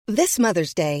This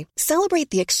Mother's Day, celebrate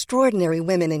the extraordinary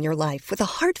women in your life with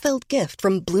a heartfelt gift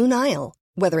from Blue Nile.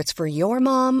 Whether it's for your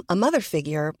mom, a mother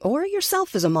figure, or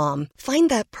yourself as a mom, find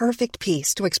that perfect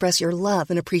piece to express your love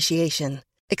and appreciation.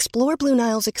 Explore Blue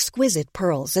Nile's exquisite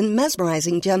pearls and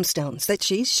mesmerizing gemstones that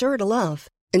she's sure to love.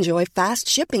 Enjoy fast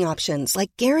shipping options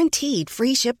like guaranteed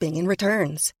free shipping and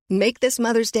returns. Make this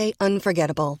Mother's Day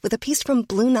unforgettable with a piece from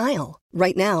Blue Nile.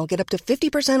 Right now, get up to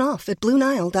 50% off at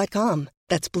BlueNile.com.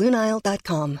 That's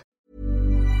BlueNile.com.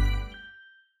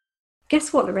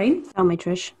 Guess what, Lorraine? Tell me,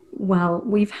 Trish. Well,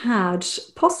 we've had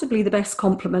possibly the best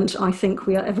compliment I think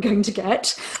we are ever going to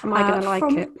get. Am I going to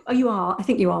like it? Oh, you are. I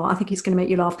think you are. I think it's going to make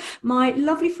you laugh. My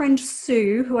lovely friend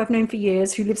Sue, who I've known for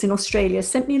years, who lives in Australia,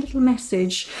 sent me a little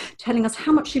message telling us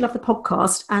how much she loved the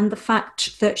podcast and the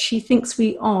fact that she thinks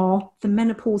we are the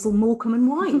menopausal Morecambe and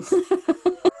Wise.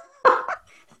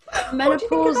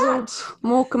 Menopausal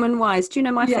Morecambe and Wise. Do you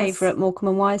know my favourite Morecambe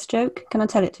and Wise joke? Can I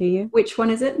tell it to you? Which one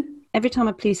is it? Every time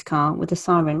a police car with a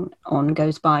siren on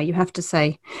goes by, you have to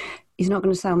say, he's not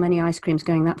going to sell many ice creams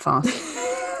going that fast.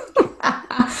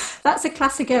 That's a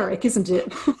classic Eric, isn't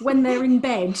it? When they're in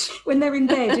bed in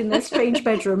their strange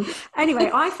bedroom. Anyway,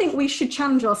 I think we should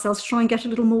challenge ourselves to try and get a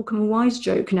little Morecambe and Wise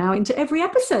joke now into every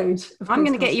episode. I'm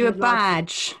going to get you a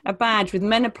badge with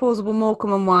menopausal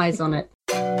Morecambe and Wise on it.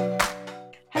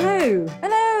 Hello.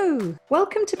 Hello.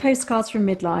 Welcome to Postcards from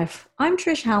Midlife. I'm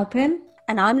Trish Halpin.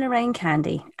 And I'm Lorraine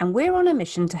Candy, and we're on a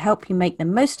mission to help you make the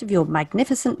most of your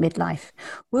magnificent midlife.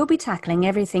 We'll be tackling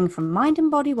everything from mind and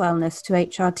body wellness to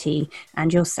HRT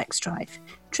and your sex drive.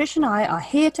 Trish and I are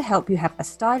here to help you have a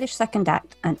stylish second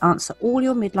act and answer all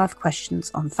your midlife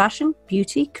questions on fashion,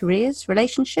 beauty, careers,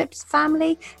 relationships,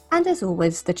 family, and as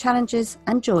always, the challenges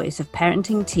and joys of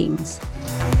parenting teens.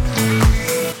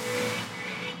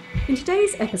 In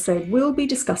today's episode, we'll be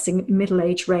discussing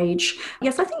middle-age rage.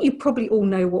 Yes, I think you probably all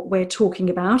know what we're talking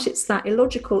about. It's that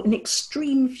illogical and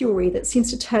extreme fury that seems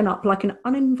to turn up like an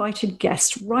uninvited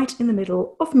guest right in the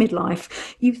middle of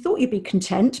midlife. You thought you'd be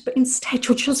content, but instead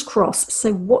you're just cross.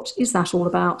 So what is that all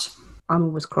about? I'm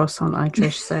always cross, aren't I,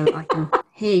 Trish? So I can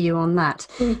hear you on that.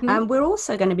 Mm-hmm. We're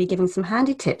also going to be giving some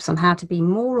handy tips on how to be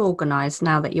more organised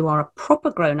now that you are a proper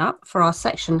grown-up for our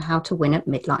section, How to Win at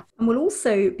Midlife. And we'll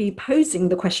also be posing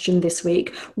the question this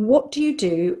week, what do you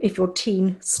do if your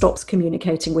teen stops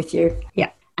communicating with you? Yeah.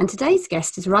 And today's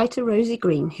guest is writer Rosie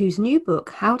Green, whose new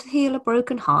book, How to Heal a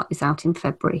Broken Heart, is out in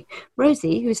February.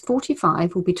 Rosie, who is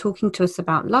 45, will be talking to us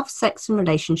about love, sex and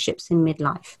relationships in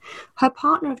midlife. Her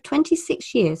partner of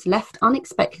 26 years left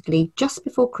unexpectedly just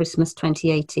before Christmas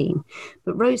 2018.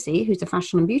 But Rosie, who's a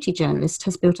fashion and beauty journalist,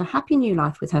 has built a happy new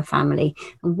life with her family,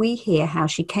 and we hear how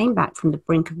she came back from the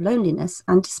brink of loneliness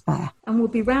and despair. And we'll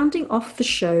be rounding off the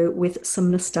show with some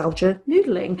nostalgia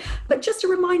noodling. But just a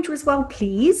reminder as well,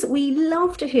 please, we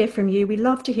love to hear from you. We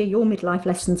love to hear your midlife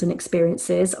lessons and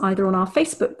experiences, either on our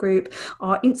Facebook group,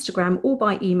 our Instagram, or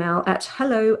by email at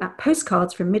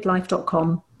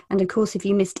hello@postcardsfrommidlife.com. And of course, if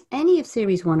you missed any of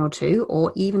series 1 or 2,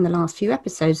 or even the last few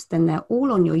episodes, then they're all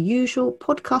on your usual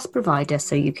podcast provider,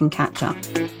 so you can catch up.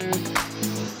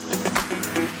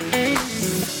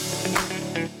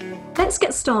 Let's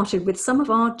get started with some of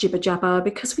our jibber-jabber,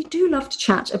 because we do love to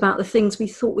chat about the things we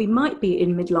thought we might be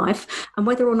in midlife and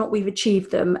whether or not we've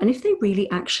achieved them and if they really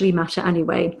actually matter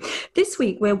anyway. This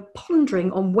week, we're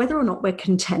pondering on whether or not we're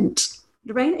content.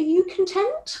 Lorraine, are you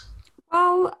content?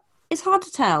 Well, it's hard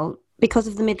to tell because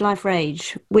of the midlife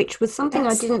rage, which was something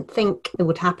I didn't think it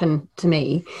would happen to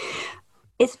me.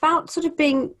 It's about sort of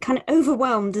being kind of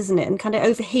overwhelmed, isn't it? And kind of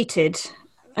overheated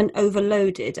and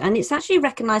overloaded, and it's actually a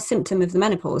recognised symptom of the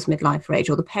menopause, midlife rage,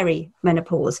 or the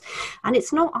perimenopause. And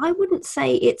it's not, I wouldn't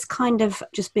say it's kind of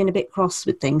just being a bit cross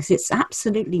with things. It's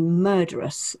absolutely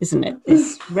murderous, isn't it?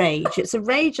 This rage. It's a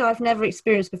rage I've never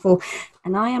experienced before.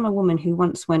 And I am a woman who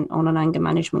once went on an anger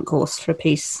management course for a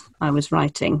piece I was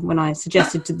writing, when I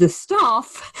suggested to the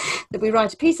staff that we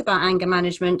write a piece about anger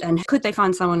management, and could they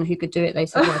find someone who could do it? They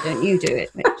said, why don't you do it?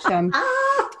 Which,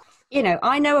 you know,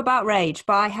 I know about rage,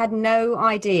 but I had no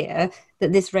idea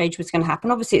that this rage was going to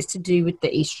happen. Obviously, it's to do with the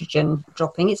estrogen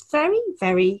dropping. It's very,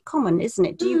 very common, isn't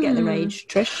it? Do you get the rage,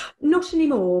 Trish? Not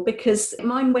anymore, because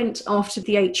mine went after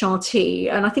the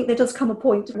HRT, and I think there does come a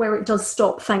point where it does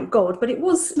stop, thank God, but it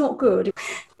was not good.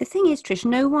 The thing is, Trish,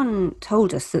 no one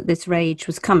told us that this rage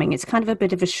was coming. It's kind of a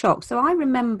bit of a shock. So I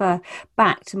remember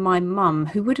back to my mum,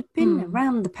 who would have been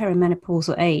around the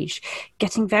perimenopausal age,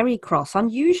 getting very cross,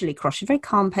 unusually cross. She's a very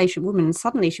calm, patient woman, and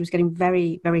suddenly she was getting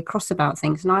very, very cross about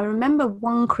things. And I remember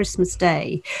one Christmas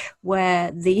day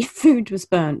where the food was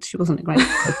burnt. She wasn't a great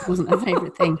cook, it wasn't her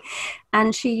favourite thing.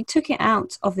 And she took it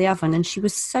out of the oven and she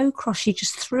was so cross, she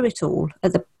just threw it all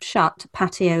at the shut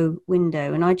patio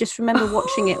window. And I just remember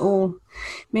watching it all,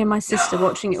 me and my sister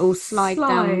watching it all slide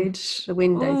down the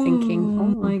window,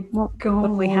 thinking, what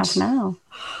do we have now?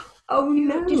 Oh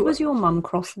no! Was your mum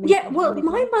cross? Yeah, well,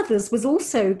 my mother's was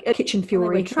also a kitchen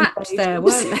fury. They were trapped there,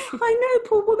 weren't they? I know,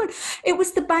 poor woman. It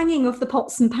was the banging of the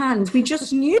pots and pans. We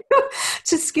just knew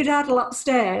to skedaddle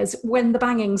upstairs when the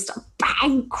banging started.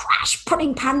 Bang, crash,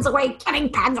 putting pans away, getting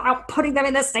pans out, putting them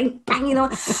in the sink, banging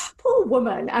them. Poor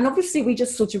woman. And obviously we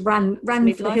just sort of ran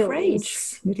for the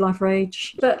hills. Midlife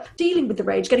rage. But dealing with the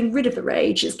rage, getting rid of the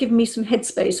rage, it's given me some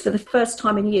headspace for the first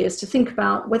time in years to think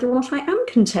about whether or not I am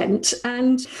content.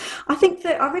 And I think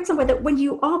that I read somewhere that when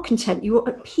you are content, you are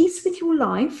at peace with your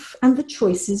life and the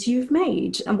choices you've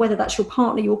made, and whether that's your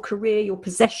partner, your career, your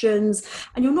possessions,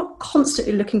 and you're not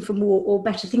constantly looking for more or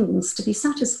better things to be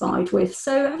satisfied with.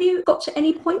 So have you got to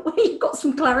any point where you've got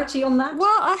some clarity on that? Well,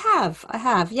 I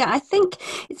have. Yeah, I think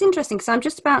it's interesting because I'm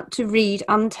just about to read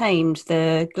Untamed,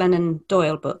 the Glennon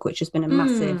Doyle book, which has been a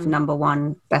massive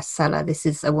 #1 bestseller. This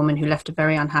is a woman who left a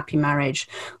very unhappy marriage,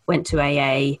 went to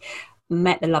AA,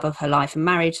 met the love of her life and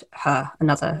married her,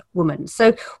 another woman.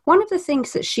 So one of the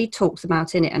things that she talks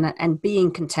about in it and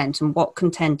being content and what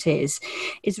content is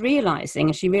realising,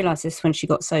 and she realised this when she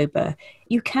got sober,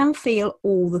 you can feel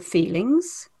all the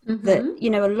feelings. That,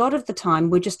 a lot of the time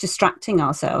we're just distracting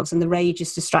ourselves and the rage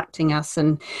is distracting us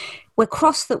and we're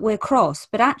cross,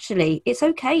 but actually it's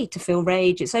okay to feel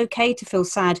rage. It's okay to feel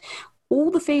sad.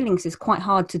 All the feelings is quite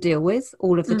hard to deal with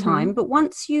all of the time. But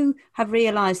once you have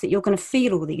realised that you're going to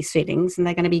feel all these feelings and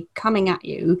they're going to be coming at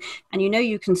you and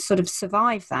you can sort of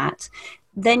survive that,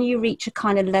 then you reach a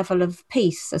kind of level of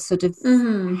peace, a sort of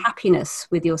happiness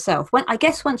with yourself. I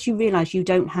guess once you realise you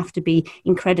don't have to be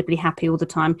incredibly happy all the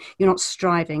time, you're not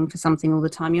striving for something all the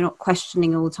time, you're not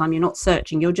questioning all the time, you're not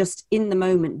searching, you're just in the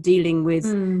moment dealing with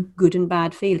good and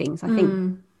bad feelings. I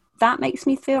think that makes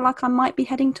me feel like I might be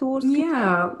heading towards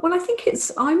well, I think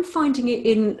I'm finding it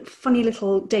in funny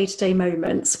little day-to-day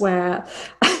moments where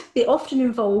it often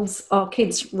involves our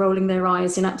kids rolling their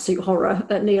eyes in absolute horror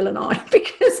at Neil and I,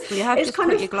 because you have just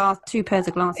put your two pairs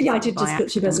of glasses. Yeah, I did just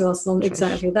put 2 pairs of glasses on. Trish.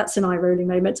 Exactly, that's an eye-rolling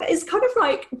moment. It's kind of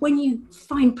like when you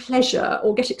find pleasure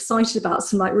or get excited about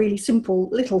some like really simple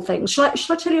little things. Shall I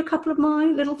tell you a couple of my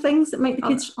little things that make the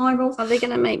kids eye roll? Are they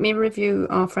going to make me review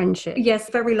our friendship? Yes,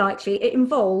 very likely. It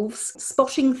involves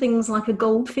spotting things like a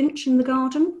goldfinch in the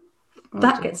garden.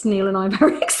 That gets Neil and I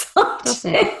very excited. Does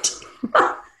it?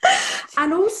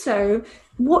 And also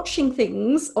watching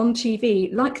things on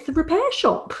TV like The Repair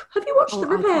Shop. Have you watched The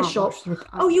Repair Shop? You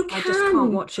can. I just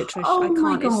can't watch it, Trish. Oh, I can't.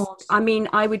 My God. I mean,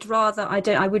 I would rather, I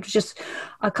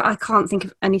can't think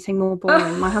of anything more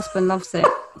boring. My husband loves it.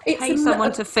 Pay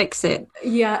someone to fix it.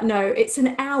 Yeah, no, it's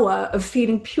an hour of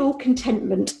feeling pure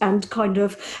contentment and kind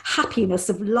of happiness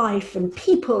of life and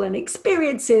people and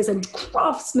experiences and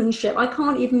craftsmanship. I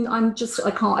can't.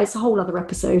 It's a whole other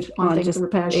episode, I think, The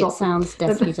Repair Shop. It sounds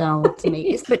deathly dull to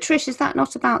me. But Trish, is that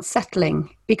not about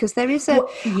settling? Because there is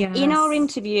in our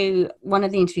interview, one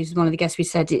of the interviews with one of the guests, we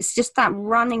said it's just that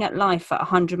running at life at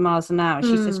 100 miles an hour.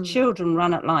 She says children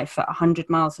run at life at 100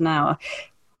 miles an hour.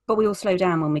 But we all slow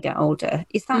down when we get older.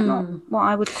 Is that not what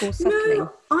I would call settling?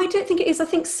 No, I don't think it is. I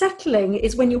think settling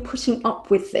is when you're putting up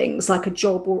with things like a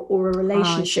job or a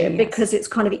relationship, because it's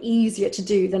kind of easier to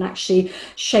do than actually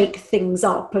shake things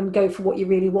up and go for what you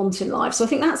really want in life. So I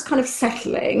think that's kind of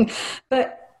settling.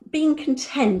 But being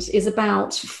content is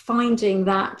about finding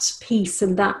that peace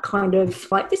and that kind of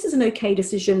like, this is an okay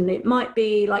decision. It might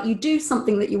be like you do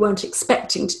something that you weren't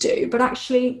expecting to do, but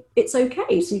actually it's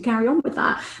okay. So you carry on with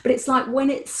that. But it's like when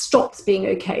it stops being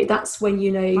okay, that's when,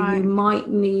 you might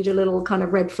need a little kind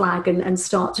of red flag and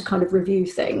start to kind of review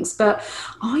things. But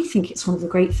I think it's one of the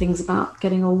great things about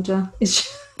getting older is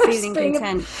feeling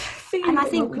content. And I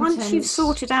think once you've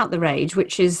sorted out the rage,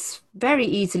 which is very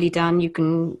easily done, you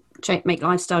can make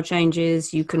lifestyle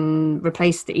changes, you can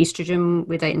replace the estrogen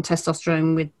and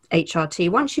testosterone with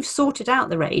HRT. Once you've sorted out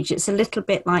the rage, it's a little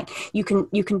bit like you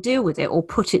can deal with it or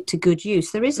put it to good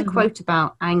use. There is a quote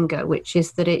about anger, which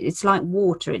is that it's like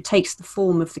water. It takes the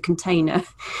form of the container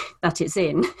that it's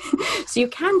in. So you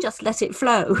can just let it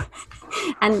flow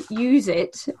and use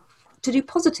it to do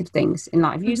positive things in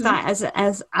life. Use that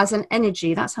as an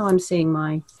energy. That's how I'm seeing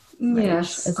my rage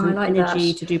Yes, as I an like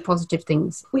energy that. to do positive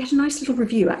things. We had a nice little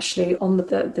review actually on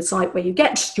the site where you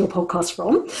get your podcast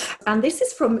from. And this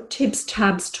is from Tibbs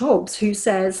Tabs Tobbs, who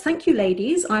says, "Thank you,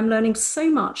 ladies. I'm learning so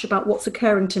much about what's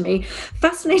occurring to me.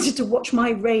 Fascinated to watch my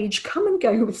rage come and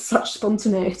go with such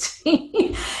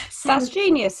spontaneity." So That's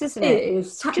genius, isn't it? it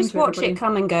is. Tap Just into watch everybody. it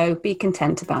come and go. Be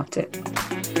content about it.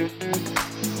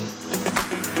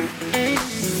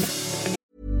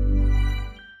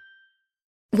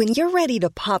 When you're ready to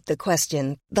pop the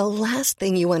question, the last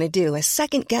thing you want to do is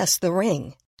second-guess the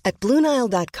ring. At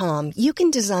BlueNile.com, you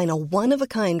can design a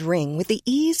one-of-a-kind ring with the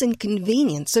ease and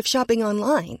convenience of shopping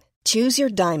online. Choose your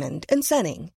diamond and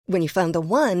setting. When you find the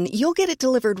one, you'll get it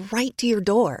delivered right to your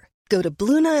door. Go to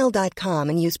BlueNile.com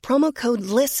and use promo code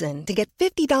LISTEN to get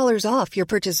 $50 off your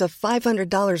purchase of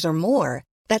 $500 or more.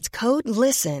 That's code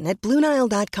LISTEN at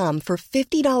BlueNile.com for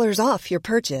 $50 off your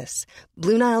purchase.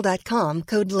 BlueNile.com,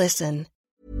 code LISTEN.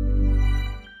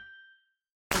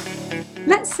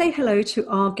 Let's say hello to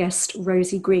our guest,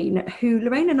 Rosie Green, who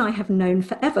Lorraine and I have known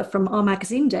forever from our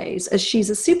magazine days, as she's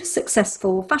a super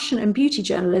successful fashion and beauty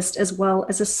journalist, as well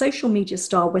as a social media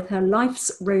star with her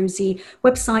Life's Rosie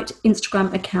website,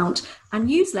 Instagram account, and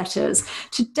newsletters.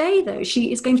 Today, though,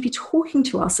 she is going to be talking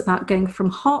to us about going from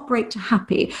heartbreak to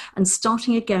happy and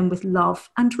starting again with love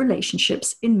and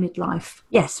relationships in midlife.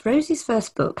 Yes, Rosie's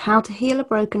first book, How to Heal a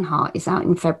Broken Heart, is out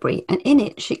in February, and in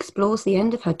it she explores the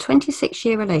end of her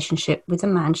 26-year relationship with a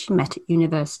man she met at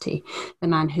university, the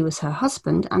man who was her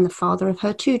husband and the father of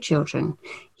her 2 children.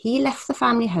 He left the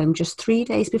family home just 3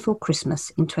 days before Christmas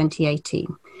in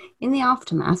 2018. In the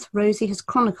aftermath, Rosie has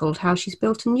chronicled how she's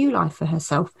built a new life for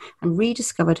herself and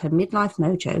rediscovered her midlife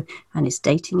mojo and is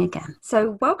dating again.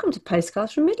 So welcome to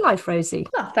Postcards from Midlife, Rosie.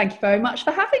 Well, thank you very much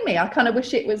for having me. I kind of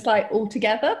wish it was like all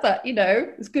together, but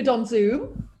it's good on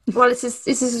Zoom. Well, it's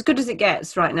as good as it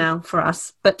gets right now for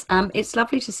us, but it's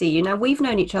lovely to see you. Now, we've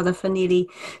known each other for nearly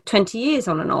 20 years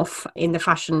on and off in the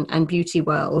fashion and beauty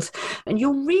world, and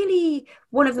you're really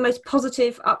one of the most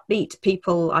positive, upbeat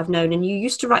people I've known, and you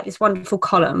used to write this wonderful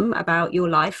column about your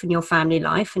life and your family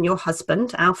life and your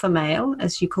husband, alpha male,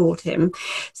 as you called him.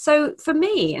 So for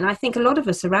me, and I think a lot of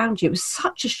us around you, it was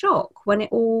such a shock when it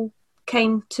all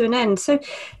came to an end. So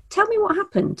tell me what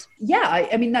happened. Yeah,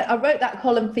 I wrote that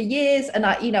column for years, and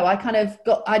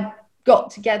I got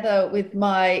together with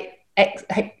my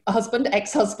ex-husband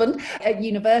at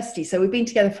university. So we've been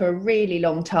together for a really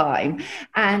long time.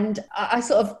 And I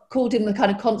sort of called him the kind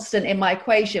of constant in my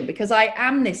equation, because I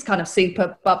am this kind of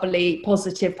super bubbly,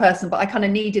 positive person, but I kind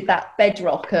of needed that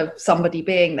bedrock of somebody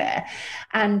being there.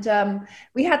 And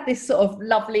we had this sort of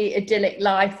lovely, idyllic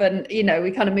life. And,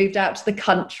 we kind of moved out to the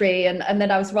country. And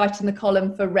then I was writing the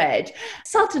column for Red.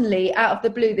 Suddenly, out of the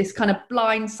blue, this kind of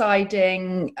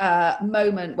blindsiding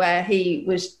moment where he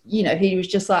was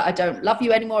just like, I don't love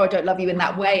you anymore. I don't love you in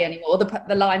that way anymore.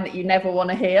 The line that you never want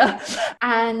to hear.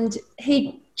 And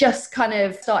he just kind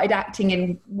of started acting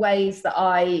in ways that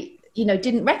I,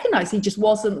 didn't recognize. He just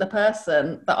wasn't the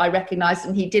person that I recognized,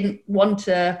 and he didn't want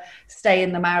to stay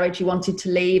in the marriage. He wanted to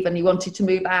leave, and he wanted to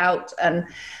move out. And,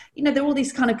 there were all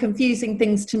these kind of confusing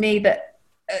things to me that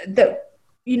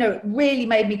really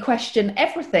made me question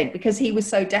everything, because he was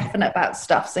so definite about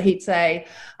stuff. So he'd say,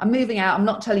 I'm moving out, I'm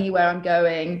not telling you where I'm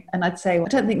going. And I'd say, well, I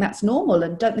don't think that's normal.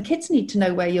 And don't the kids need to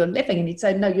know where you're living? And he'd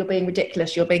say, no, you're being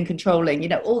ridiculous. You're being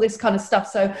controlling, all this kind of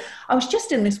stuff. So I was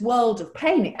just in this world of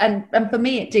pain. And for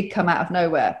me, it did come out of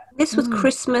nowhere. This was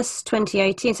Christmas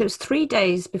 2018. So it was 3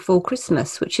 days before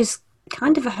Christmas, which is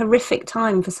kind of a horrific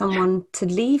time for someone to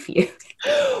leave you.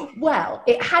 Well,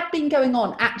 it had been going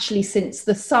on actually since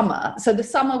the summer. So the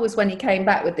summer was when he came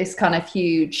back with this kind of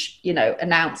huge,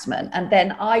 announcement. And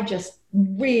then I just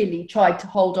really tried to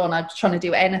hold on. I was trying to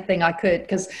do anything I could,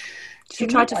 because you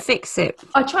tried to fix it.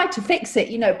 I tried to fix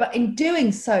it, but in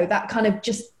doing so, that kind of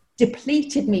just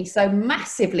depleted me so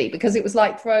massively, because it was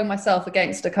like throwing myself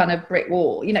against a kind of brick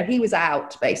wall. He was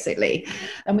out basically,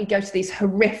 and we go to these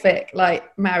horrific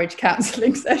like marriage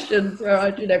counselling sessions where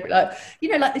I'd be like,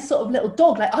 like this sort of little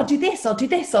dog, like I'll do this, I'll do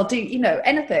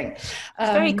anything. It's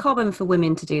very common for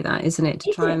women to do that, isn't it?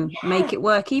 To try and make it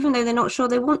work, even though they're not sure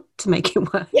they want to make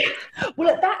it work. Yeah. Well,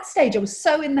 at that stage, I was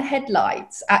so in the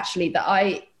headlights actually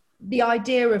that the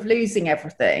idea of losing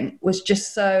everything was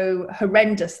just so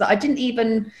horrendous that I didn't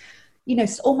even,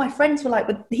 all my friends were like,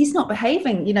 but he's not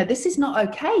behaving, this is not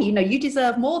okay. You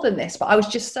deserve more than this. But I was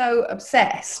just so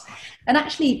obsessed. And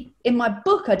actually, in my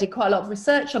book, I did quite a lot of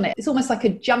research on it. It's almost like a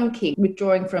junkie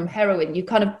withdrawing from heroin. You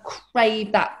kind of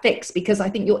crave that fix because I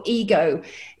think your ego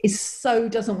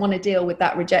doesn't want to deal with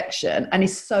that rejection and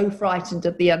is so frightened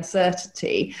of the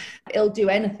uncertainty. It'll do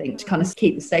anything to kind of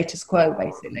keep the status quo,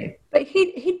 basically. But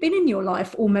he'd been in your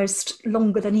life almost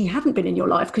longer than he hadn't been in your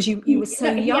life, because you were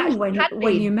so young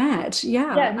when you met.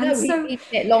 Yeah, no, he'd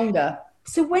been it longer.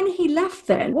 So when he left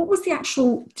then, what was the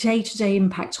actual day-to-day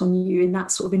impact on you in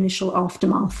that sort of initial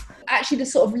aftermath? Actually, the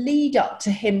sort of lead up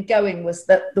to him going was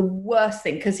the worst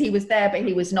thing, because he was there, but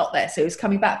he was not there. So he was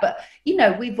coming back. But, you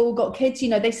know, we've all got kids, you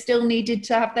know, they still needed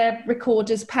to have their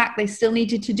recorders packed. They still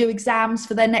needed to do exams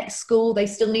for their next school. They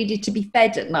still needed to be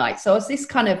fed at night. So I was this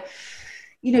kind of,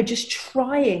 you know, just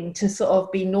trying to sort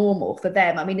of be normal for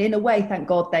them. I mean, in a way, thank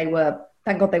God they were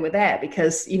there,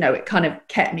 because, you know, it kind of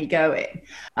kept me going.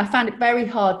 I found it very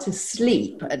hard to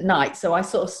sleep at night. So I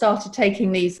sort of started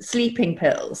taking these sleeping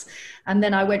pills. And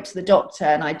then I went to the doctor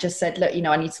and I just said, look, you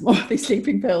know, I need some more of these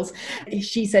sleeping pills.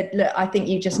 She said, look, I think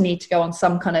you just need to go on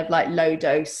some kind of like low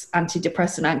dose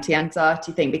antidepressant,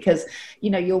 anti-anxiety thing, because,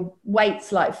 you know, your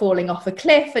weight's like falling off a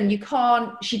cliff and you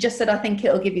can't. She just said, I think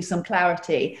it'll give you some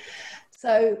clarity.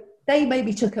 So they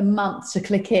maybe took a month to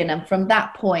click in. And from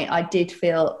that point, I did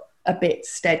feel a bit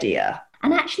steadier.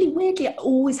 And actually, weirdly, I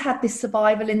always had this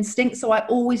survival instinct. So I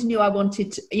always knew I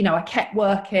wanted to, you know, I kept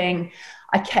working,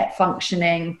 I kept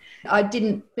functioning. I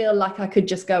didn't feel like I could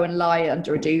just go and lie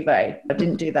under a duvet. I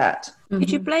didn't do that.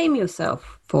 Did you blame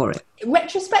yourself for it?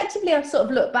 Retrospectively, I've sort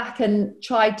of looked back and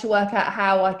tried to work out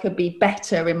how I could be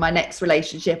better in my next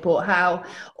relationship, or how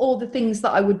all the things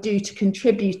that I would do to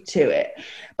contribute to it.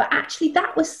 But actually,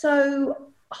 that was so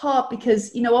hard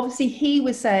because, you know, obviously he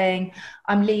was saying,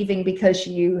 I'm leaving because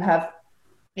you have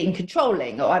been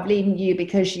controlling, or I'm leaving you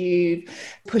because you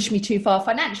pushed me too far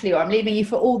financially, or I'm leaving you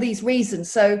for all these reasons.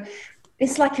 So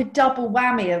it's like a double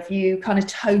whammy of you kind of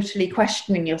totally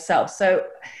questioning yourself. So,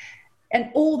 and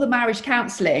all the marriage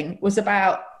counselling was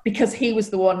about, because he was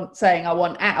the one saying I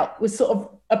want out, was sort of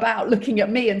about looking at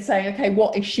me and saying, okay,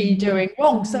 what is she doing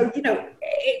wrong? So, you know,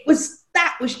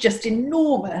 that was just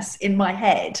enormous in my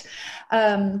head.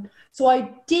 So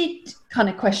I did kind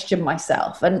of question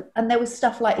myself, and there was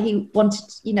stuff like he wanted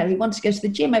to go to the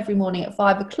gym every morning at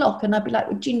 5 o'clock, and I'd be like,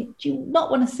 well, do you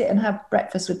not want to sit and have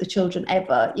breakfast with the children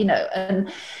ever? You know, and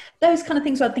those kind of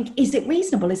things where I think, is it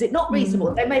reasonable? Is it not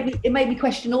reasonable? It made me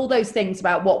question all those things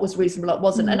about what was reasonable, what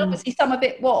wasn't. And obviously some of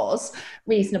it was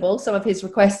reasonable, some of his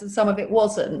requests, and some of it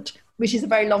wasn't, which is a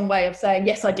very long way of saying,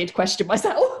 yes, I did question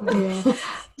myself. Yeah.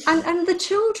 And the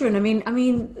children, I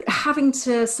mean, having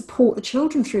to support the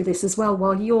children through this as well,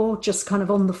 while you're just kind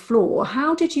of on the floor.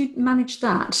 How did you manage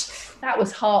that? That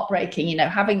was heartbreaking, you know,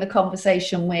 having the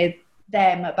conversation with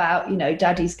them about, you know,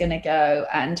 daddy's going to go,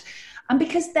 and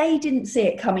because they didn't see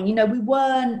it coming, you know,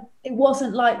 it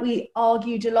wasn't like we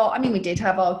argued a lot. I mean, we did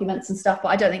have arguments and stuff, but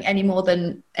I don't think any more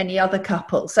than any other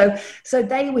couple. So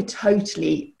they were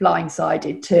totally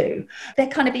blindsided too. They're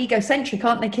kind of egocentric,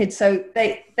 aren't they, kids? So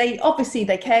they obviously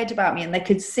they cared about me and they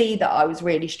could see that I was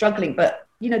really struggling, but,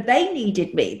 you know, they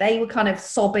needed me. They were kind of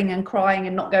sobbing and crying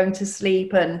and not going to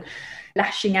sleep and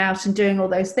lashing out and doing all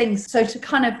those things. So to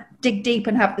kind of dig deep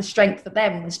and have the strength for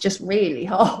them was just really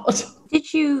hard.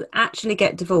 Did you actually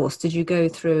get divorced? Did you go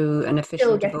through an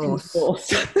official divorce?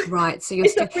 Right. So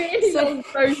it's a really long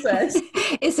process.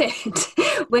 Is it?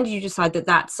 When did you decide that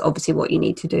that's obviously what you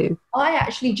need to do? I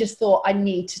actually just thought I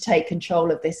need to take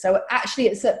control of this. So actually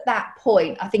it's at that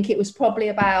point, I think it was probably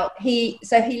about, he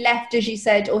left, as you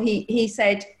said, or he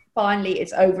said, finally,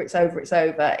 it's over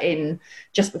in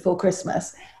just before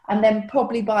Christmas. And then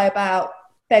probably by about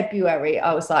February,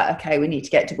 I was like, okay, we need to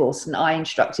get divorced. And I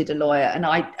instructed a lawyer.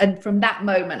 And from that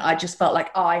moment, I just felt like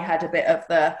I had a bit of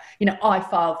I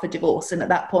filed for divorce. And at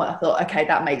that point, I thought, okay,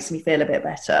 that makes me feel a bit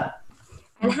better.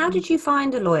 And how did you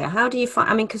find a lawyer? How do you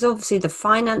find, because obviously the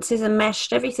finances are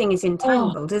meshed, everything is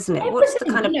entangled, isn't it? What's the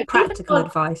kind of practical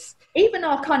advice? Even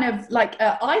our kind of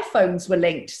iPhones were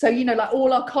linked. So, you know, like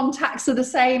all our contacts are the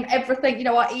same, everything, you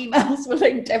know, our emails were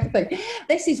linked, everything.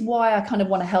 This is why I kind of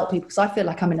want to help people, because I feel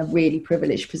like I'm in a really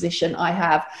privileged position. I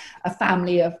have a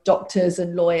family of doctors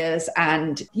and lawyers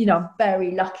and, you know, I'm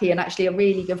very lucky. And actually a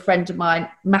really good friend of mine,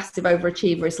 massive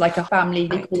overachiever, is like a family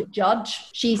legal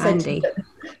judge. She said,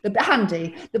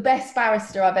 the best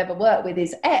barrister I've ever worked with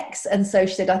is X. And so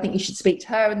she said, I think you should speak to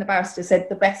her. And the barrister said,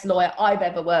 the best lawyer I've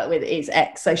ever worked with is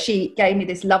X. So she gave me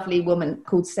this lovely woman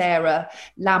called Sarah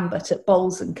Lambert at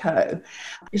Bowles & Co.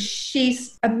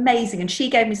 She's amazing. And she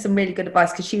gave me some really good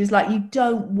advice, because she was like, you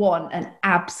don't want an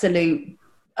absolute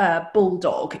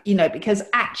bulldog, you know, because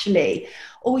actually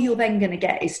all you're then going to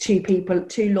get is two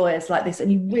lawyers like this,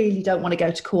 and you really don't want to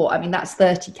go to court. I mean, that's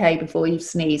 30k before you've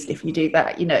sneezed if you do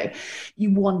that. You know,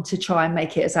 you want to try and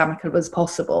make it as amicable as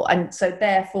possible, and so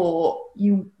therefore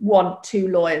you want two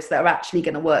lawyers that are actually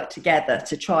going to work together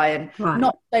to try and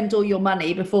not spend all your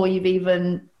money before you've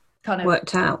even kind of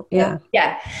worked out.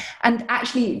 And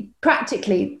actually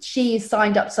practically she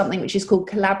signed up something which is called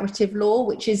collaborative law,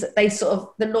 which is the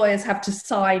lawyers have to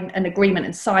sign an agreement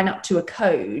and sign up to a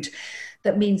code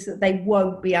that means that they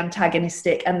won't be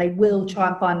antagonistic, and they will try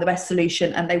and find the best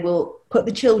solution, and they will put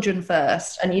the children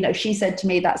first. And, you know, she said to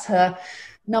me that's her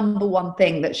number one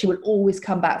thing that she will always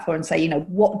come back for and say, you know,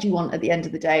 what do you want at the end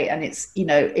of the day? And it's, you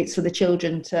know, it's for the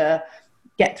children to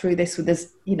get through this with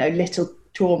as, you know, little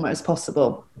trauma as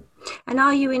possible. And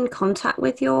are you in contact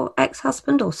with your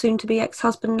ex-husband or soon-to-be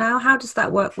ex-husband now? How does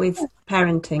that work with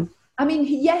parenting? I mean,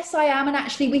 yes, I am. And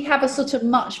actually, we have a sort of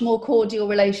much more cordial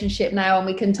relationship now, and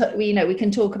we can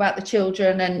talk about the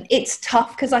children. And it's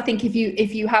tough because I think if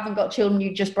you haven't got children,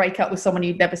 you just break up with someone,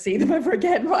 you'd never see them ever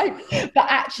again, right? But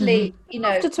actually, you know,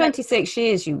 after 26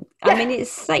 years, I mean,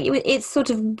 it's like it's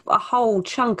sort of a whole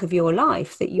chunk of your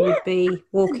life that you would be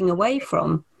walking away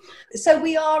from. So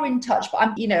we are in touch, but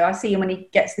I see him when he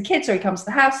gets the kids, or he comes to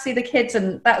the house to see the kids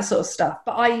and that sort of stuff.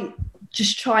 But I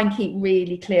just try and keep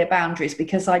really clear boundaries,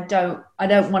 because I don't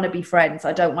want to be friends.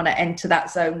 I don't want to enter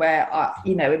that zone where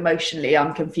emotionally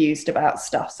I'm confused about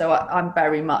stuff. So I'm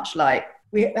very much like,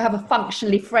 we have a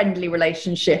functionally friendly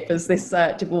relationship, as this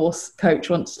divorce coach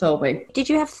once told me. Did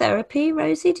you have therapy,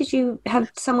 Rosie? Did you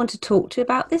have someone to talk to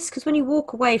about this? Because when you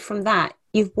walk away from that,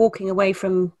 you're walking away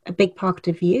from a big part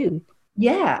of you.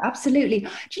 Yeah, absolutely. Do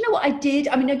you know what I did?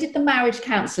 I mean, I did the marriage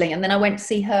counselling, and then I went to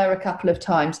see her a couple of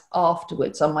times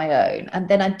afterwards on my own. And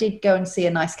then I did go and see a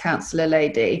nice counsellor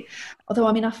lady. Although,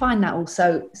 I mean, I find that all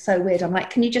so weird. I'm like,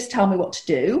 can you just tell me what to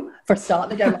do for a start?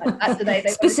 They don't like that, do they?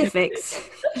 Specifics.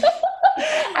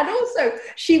 And also,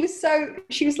 she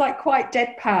was like quite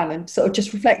deadpan and sort of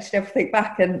just reflected everything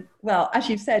back. And well, as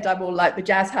you said, I'm all like the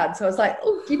jazz hand. So I was like,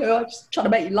 oh, you know, I'm just trying to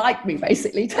make you like me,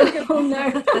 basically. Oh,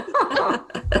 no.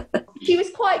 She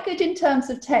was quite good in terms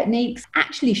of techniques.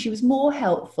 Actually, she was more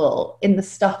helpful in the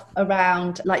stuff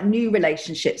around like new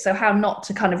relationships. So how not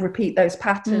to kind of repeat those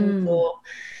patterns or,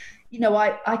 you know,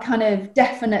 I kind of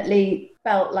definitely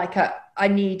felt like I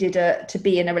needed to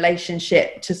be in a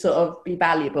relationship to sort of be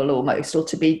valuable almost, or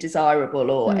to be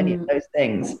desirable, or any of those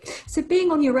things. So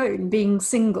being on your own, being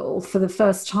single for the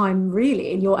first time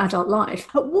really in your adult life,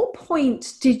 at what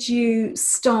point did you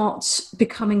start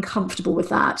becoming comfortable with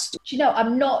that? You know,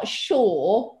 I'm not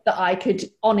sure that I could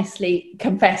honestly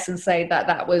confess and say that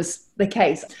that was the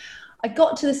case. I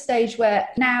got to the stage where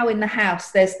now in the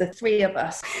house, there's the three of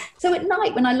us. So at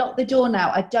night when I lock the door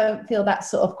now, I don't feel that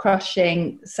sort of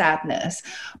crushing sadness.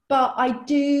 But I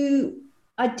do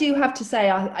have to say,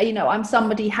 I'm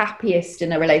somebody happiest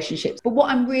in a relationship. But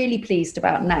what I'm really pleased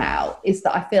about now is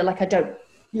that I feel like I don't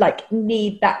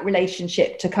need that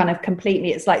relationship to kind of complete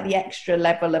me. It's like the extra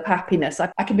level of happiness.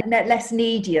 I can be less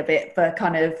needy of it for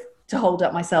kind of to hold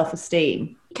up my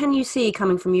self-esteem. Can you see,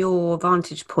 coming from your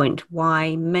vantage point,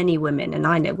 why many women, and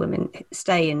I know women,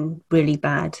 stay in really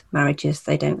bad marriages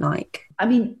they don't like? I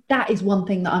mean, that is one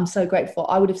thing that I'm so grateful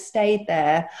for. I would have stayed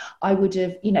there. I would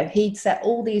have, he'd set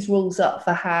all these rules up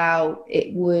for how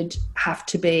it would have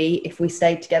to be if we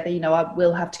stayed together. You know, I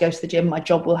will have to go to the gym. My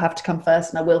job will have to come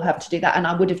first, and I will have to do that. And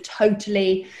I would have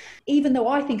totally, even though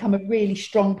I think I'm a really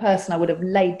strong person, I would have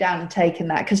laid down and taken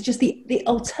that, because just the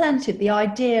alternative, the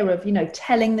idea of,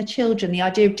 telling the children, the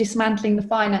idea of dismantling the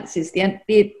finances,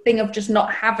 the thing of just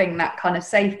not having that kind of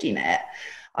safety net,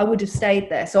 I would have stayed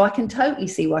there. So I can totally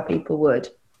see why people would.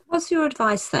 What's your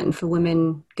advice then for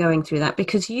women going through that?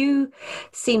 Because you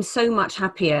seem so much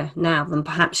happier now than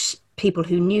perhaps people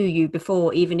who knew you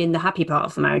before, even in the happy part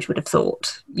of the marriage, would have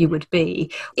thought you would be.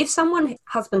 If someone's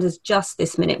husband has just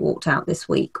this minute walked out this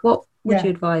week, what would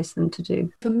you advise them to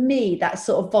do? For me, that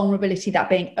sort of vulnerability, that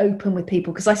being open with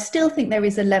people, because I still think there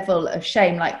is a level of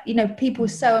shame. Like, people were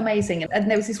so amazing. And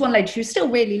there was this one lady, she was still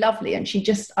really lovely. And she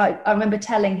just, I remember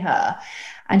telling her,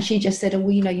 and she just said, oh,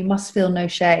 well, you must feel no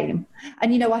shame.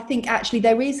 And, I think actually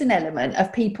there is an element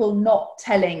of people not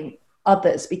telling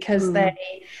others because they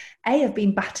have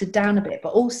been battered down a bit,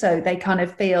 but also they kind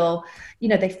of feel,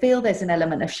 they feel there's an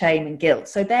element of shame and guilt.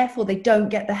 So therefore they don't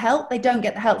get the help. They don't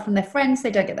get the help from their friends.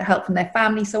 They don't get the help from their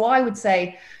family. So I would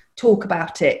say, talk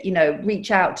about it,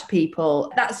 reach out to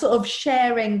people. That sort of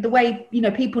sharing, the way,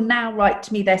 people now write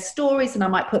to me their stories, and I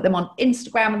might put them on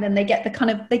Instagram, and then they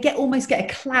get almost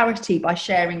get a clarity by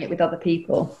sharing it with other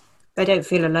people. They don't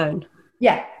feel alone.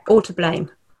 Yeah. Or to blame.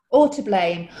 or to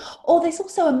blame. Or there's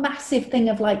also a massive thing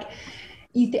of like,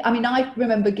 I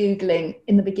remember Googling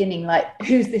in the beginning, like,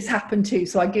 who's this happened to?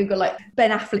 So I Google like Ben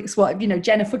Affleck's wife,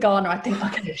 Jennifer Garner. I think,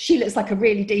 okay, she looks like a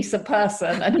really decent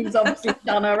person, and he's obviously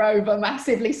done her over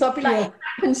massively. So I'd be like, it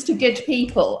happens to good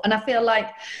people. And I feel like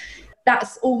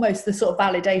that's almost the sort of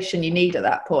validation you need at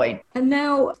that point. And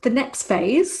now the next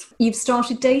phase, you've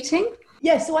started dating?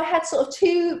 Yeah, so I had sort of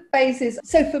two phases.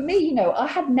 So for me, I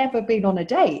had never been on a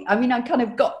date. I mean, I kind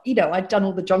of got, I'd done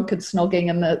all the drunken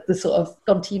snogging and the sort of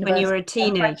gone to university. When you were a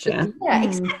teenager. Yeah,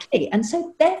 exactly. And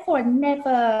so therefore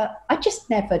I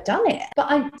just never done it. But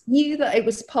I knew that it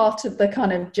was part of the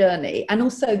kind of journey. And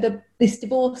also this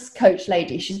divorce coach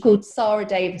lady, she's called Sarah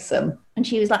Davison. And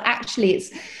she was like, actually, it's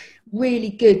really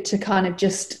good to kind of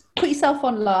just put yourself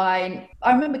online.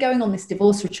 I remember going on this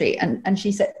divorce retreat and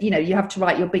she said, you have to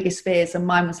write your biggest fears. And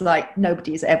mine was like,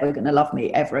 nobody is ever going to love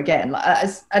me ever again.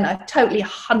 And I totally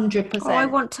 100%. Oh, I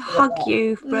want to hug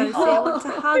you, Rosie. I want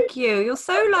to hug you. You're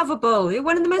so lovable. You're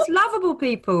one of the most lovable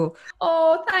people.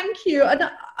 Oh, thank you. And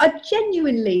I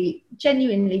genuinely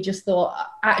just thought,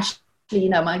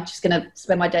 actually, I'm just going to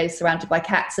spend my days surrounded by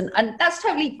cats. And that's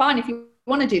totally fine if you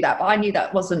want to do that, but I knew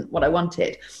that wasn't what I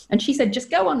wanted. And she said,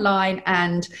 just go online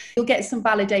and you'll get some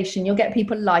validation, you'll get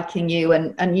people liking you,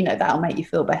 and that'll make you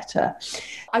feel better.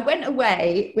 I went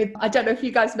away with, I don't know if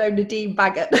you guys know Nadine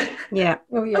Baggott. Yeah.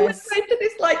 Oh, yes. I went away to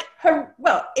this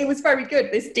it was very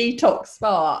good, this detox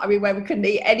spa, where we couldn't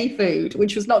eat any food,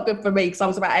 which was not good for me because I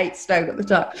was about 8 stone at the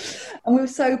time. And we were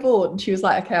so bored, and she was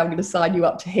like, okay, I'm going to sign you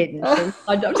up to Hinge.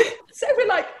 So we're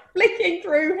like flicking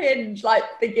through Hinge, like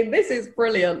thinking this is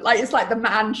brilliant, like it's like the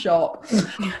man shop.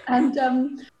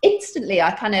 And instantly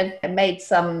I kind of made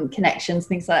some connections,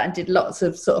 things like that, and did lots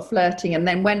of sort of flirting, and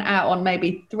then went out on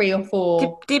maybe 3 or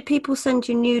 4. Did people send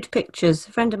you nude pictures?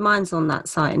 A friend of mine's on that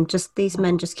site, and just these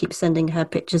men just keep sending her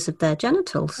pictures of their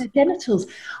genitals.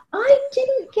 I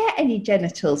didn't get any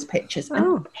genitals pictures. And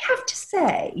I have to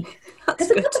say, because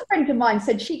another friend of mine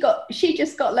said she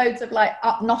just got loads of like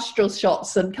up nostril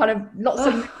shots and kind of lots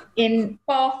of in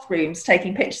bathrooms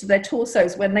taking pictures of their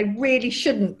torsos when they really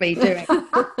shouldn't be doing it.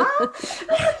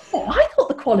 I thought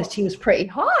the quality was pretty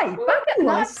high. Back at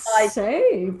night,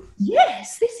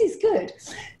 yes, this is good.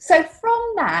 So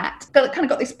from that, kind of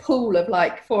got this pool of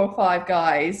like 4 or 5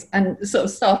 guys and sort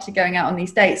of started going out on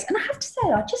these dates. And I have to say,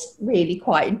 I just really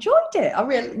quite enjoyed it. I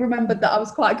really remembered that I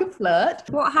was quite a good flirt.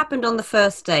 What happened on the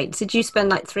first date? Did you spend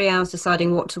like 3 hours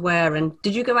deciding what to wear? And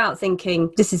did you go out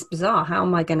thinking, this is bizarre, how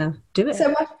am I going to do it? So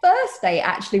my first date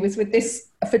actually was with this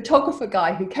photographer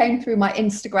guy who came through my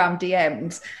Instagram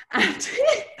DMs, and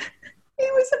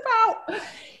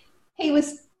he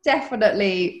was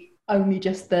definitely only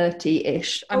just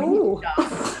 30-ish. I mean,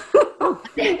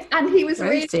 and he was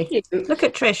really cute. Look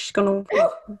at Trish gone all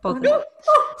bothered. He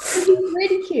was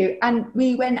really cute, and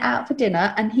we went out for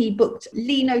dinner, and he booked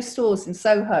Lino Stores in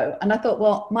Soho. And I thought,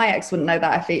 well, my ex wouldn't know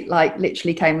that if he like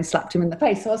literally came and slapped him in the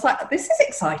face. So I was like, this is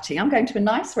exciting. I'm going to a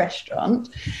nice restaurant.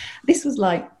 This was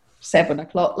like 7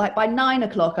 o'clock. Like by 9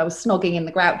 o'clock, I was snogging in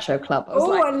the Groucho Club. I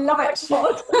love it.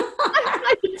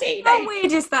 How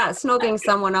weird is that, snogging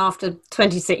someone after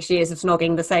 26 years of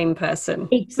snogging the same person?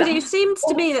 Exactly. But it seems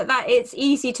to me that it's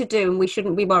easy to do and we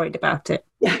shouldn't be worried about it.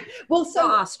 Yeah. Well,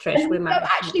 so ask Trish. We might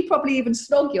actually probably even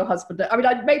snog your husband. I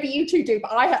mean, maybe you two do,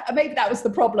 but maybe that was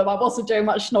the problem. I wasn't doing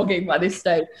much snogging by this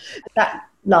stage. That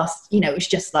last, it was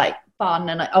just like fun,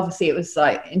 and obviously it was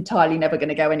like entirely never going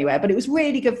to go anywhere. But it was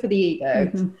really good for the ego.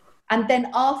 Mm-hmm. And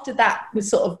then after that was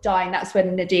sort of dying, that's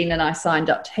when Nadine and I signed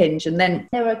up to Hinge. And then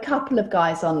there were a couple of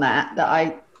guys on that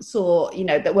I saw,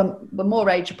 that were more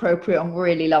age appropriate and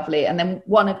really lovely. And then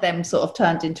one of them sort of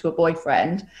turned into a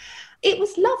boyfriend. It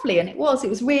was lovely, and it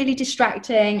was really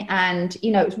distracting, and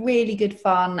it was really good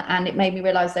fun, and it made me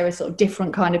realize there are sort of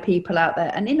different kind of people out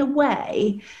there. And in a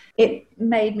way, it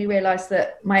made me realize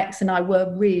that my ex and I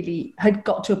had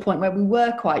got to a point where we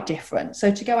were quite different.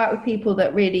 So to go out with people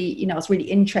that really, I was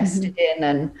really interested in,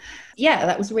 and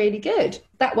that was really good.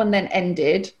 That one then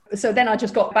ended. So then I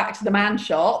just got back to the man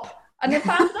shop and then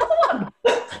found another one.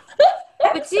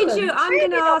 But did you, I'm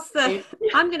going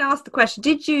to ask the question,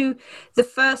 did you, the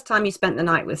first time you spent the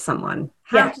night with someone,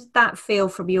 how does that feel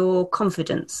from your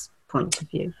confidence point of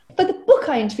view? For the book,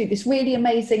 I interviewed this really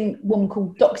amazing woman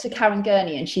called Dr. Karen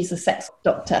Gurney, and she's a sex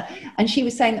doctor. And she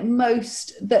was saying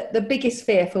that the biggest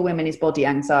fear for women is body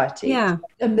anxiety. Yeah.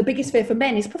 And the biggest fear for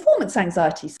men is performance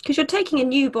anxiety. Because you're taking a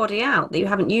new body out that you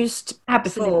haven't used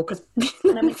before, because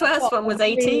the first one was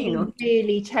 18.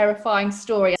 Really terrifying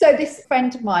story. So this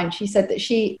friend of mine, she said that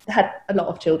she had a lot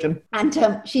of children.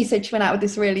 And she said she went out with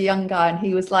this really young guy, and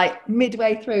he was like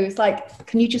midway through, it's like,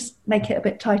 can you just make it a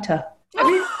bit tighter?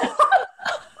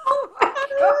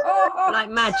 like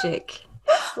magic.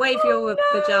 Wave your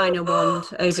vagina wand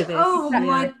over this. Oh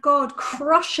my God,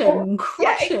 crushing.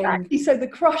 Yeah, exactly. So the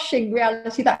crushing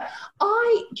reality that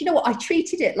do you know what? I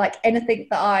treated it like anything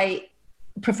that I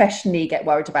professionally get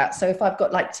worried about. So if I've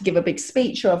got like to give a big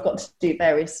speech or I've got to do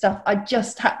various stuff, I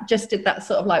just did that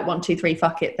sort of like 1, 2, 3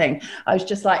 fuck it thing. I was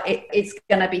just like, it's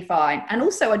gonna be fine. And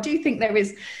also I do think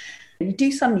you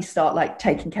do suddenly start like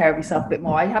taking care of yourself a bit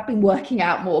more. I have been working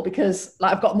out more because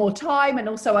like I've got more time, and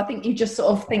also I think you just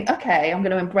sort of think, okay, I'm going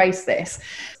to embrace this.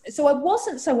 So I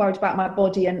wasn't so worried about my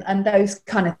body and those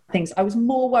kind of things. I was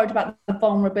more worried about the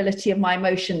vulnerability of my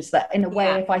emotions, that in a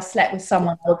way, if I slept with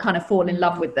someone, I would kind of fall in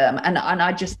love with them. And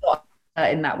I just thought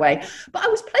in that way. But I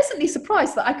was pleasantly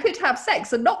surprised that I could have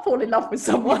sex and not fall in love with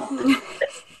someone.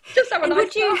 Just have a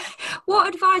nice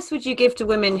what advice would you give to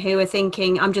women who are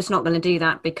thinking, I'm just not going to do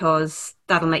that because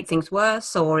that'll make things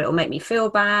worse, or it'll make me feel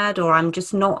bad, or I'm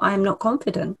not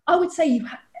confident? I would say you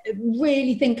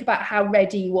really think about how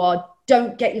ready you are.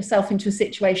 Don't get yourself into a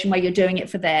situation where you're doing it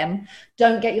for them.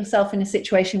 Don't get yourself in a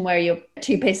situation where you're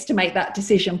too pissed to make that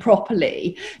decision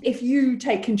properly. If you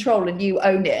take control and you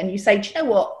own it and you say, do you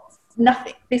know what?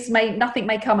 Nothing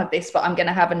may come of this, but I'm going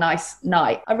to have a nice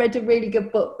night. I read a really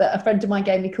good book that a friend of mine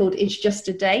gave me called It's Just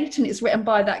a Date, and it's written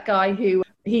by that guy who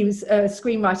he was a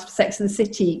screenwriter for Sex and the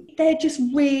City. They're just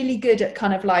really good at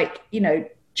kind of like, you know,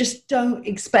 just don't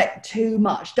expect too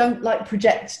much. Don't like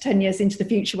project 10 years into the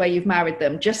future where you've married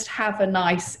them. Just have a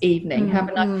nice evening,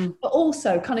 but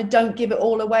also kind of don't give it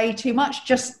all away too much.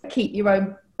 Just keep your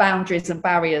own boundaries and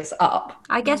barriers up.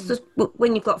 I guess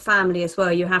when you've got family as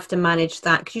well, you have to manage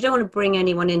that because you don't want to bring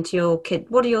anyone into your kid.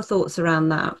 What are your thoughts around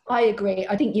that? I agree.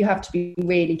 I think you have to be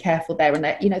really careful there, and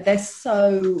that, you know, they're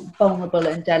so vulnerable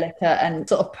and delicate, and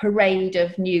sort of parade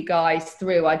of new guys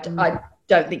through. I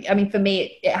don't think, I mean, for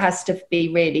me, it has to be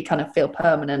really kind of feel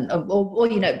permanent or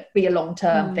you know, be a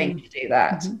long-term thing to do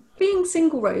that. Being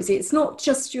single, Rosie, it's not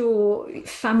just your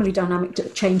family dynamic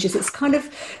that changes, it's kind of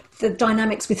the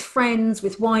dynamics with friends,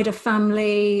 with wider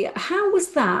family. How was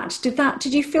that?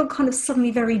 Did you feel kind of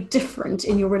suddenly very different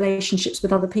in your relationships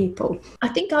with other people? I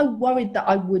think I worried that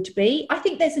I would be. I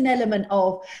think there's an element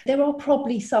of, there are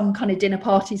probably some kind of dinner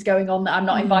parties going on that I'm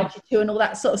not invited to and all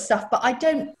that sort of stuff, but I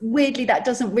don't, weirdly, that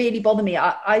doesn't really bother me.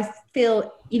 I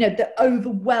feel, you know, the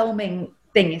overwhelming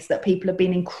thing is that people have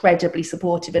been incredibly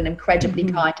supportive and incredibly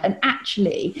kind, and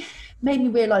actually made me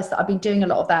realise that I've been doing a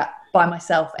lot of that by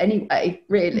myself anyway,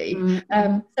 really.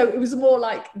 So it was more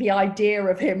like the idea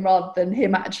of him rather than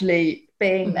him actually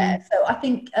being there. So I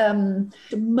think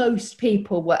most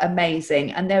people were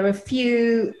amazing, and there are a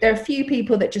few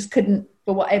people that just couldn't,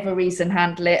 for whatever reason,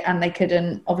 handle it, and they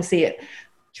couldn't, obviously it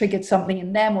triggered something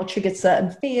in them or triggered certain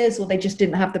fears, or they just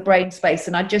didn't have the brain space.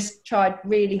 And I just tried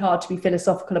really hard to be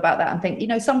philosophical about that and think, you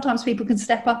know, sometimes people can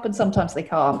step up and sometimes they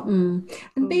can't.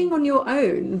 And being on your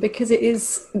own, because it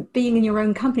is being in your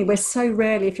own company, where so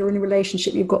rarely, if you're in a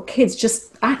relationship, you've got kids,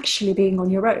 just actually being on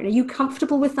your own. Are you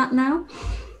comfortable with that now?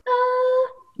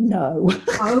 No.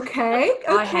 Okay.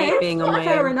 I hate being on my own.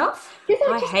 Fair enough.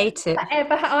 I hate it.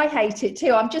 I hate it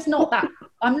too. I'm just not that.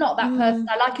 I'm not that person.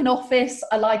 I like an office.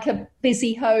 I like a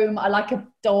busy home. I like a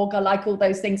dog. I like all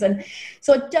those things. And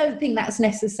so I don't think that's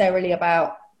necessarily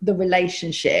about the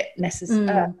relationship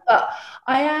necessarily. But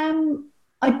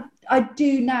I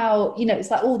do now, you know,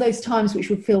 it's like all those times which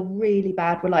would feel really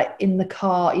bad were like in the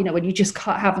car, you know, when you just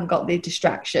haven't got the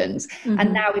distractions.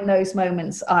 And now in those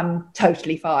moments, I'm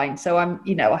totally fine. So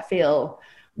I feel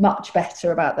much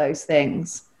better about those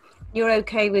things. You're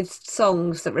okay with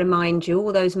songs that remind you,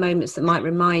 all those moments that might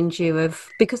remind you of,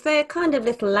 because they're kind of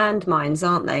little landmines,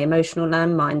 aren't they? Emotional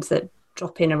landmines that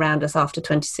drop in around us after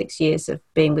 26 years of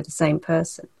being with the same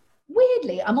person.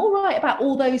 Weirdly, I'm all right about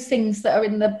all those things that are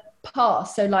in the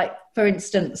past. So like, for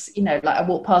instance, you know, like I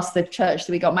walked past the church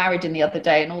that we got married in the other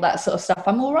day and all that sort of stuff.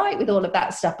 I'm all right with all of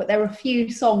that stuff, but there are a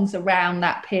few songs around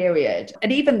that period.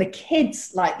 And even the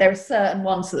kids, like there are certain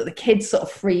ones that the kids sort of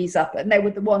freeze up, and they were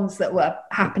the ones that were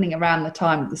happening around the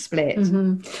time of the split.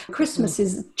 Christmas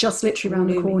is just literally around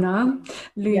the corner,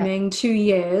 looming 2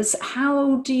 years.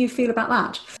 How do you feel about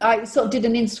that? I sort of did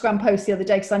an Instagram post the other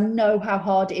day because I know how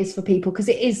hard it is for people, because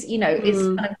it is, you know, it's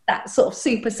kind of that sort of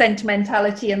super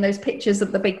sentimentality and those pictures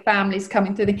of the big families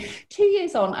coming through. 2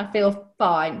 years on, I feel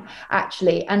fine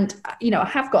actually, and you know, I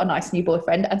have got a nice new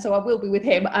boyfriend, and so I will be with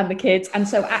him and the kids, and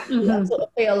so actually I sort of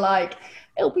feel like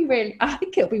I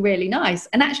think it'll be really nice.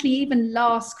 And actually, even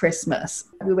last Christmas,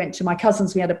 we went to my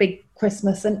cousin's, we had a big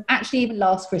Christmas, and actually even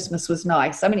last Christmas was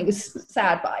nice. I mean, it was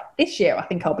sad, but this year I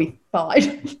think I'll be fine.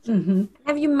 Mm-hmm.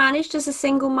 Have you managed as a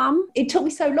single mum? It took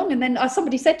me so long, and then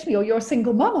somebody said to me, "Oh, you're a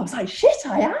single mum." I was like, "Shit,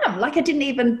 I am." Like, I didn't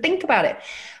even think about it.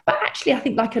 But actually, I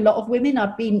think like a lot of women,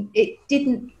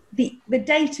 the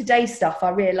day-to-day stuff, I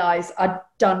realised I'd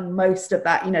done most of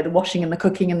that, the washing and the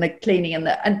cooking and the cleaning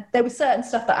and there was certain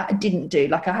stuff that I didn't do.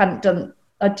 Like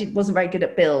wasn't very good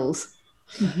at bills.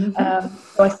 Mm-hmm.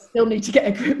 So I still need to get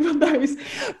a grip on those.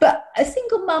 But a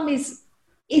single mum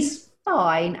is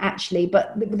fine, actually.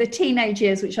 But the teenage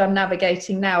years, which I'm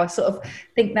navigating now, I sort of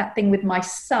think that thing with my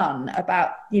son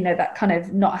about, that kind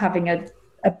of not having a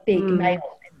big male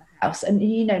house. And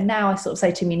now I sort of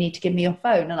say to him, you need to give me your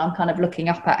phone, and I'm kind of looking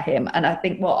up at him and I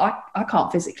think, well, I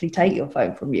can't physically take your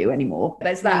phone from you anymore.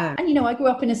 There's that. And I grew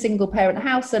up in a single parent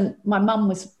house, and my mum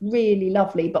was really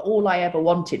lovely, but all I ever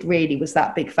wanted really was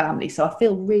that big family. So I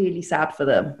feel really sad for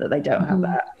them that they don't have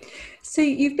that. So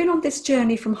you've been on this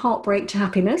journey from heartbreak to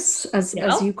happiness, as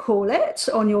you call it,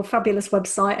 on your fabulous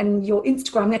website, and your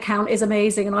Instagram account is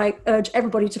amazing, and I urge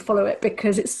everybody to follow it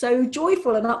because it's so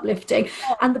joyful and uplifting.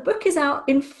 And the book is out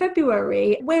in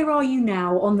February. Where are you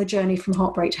now on the journey from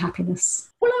heartbreak to happiness?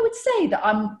 Well, I would say that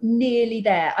I'm nearly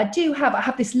there. I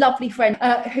have this lovely friend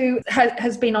who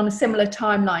has been on a similar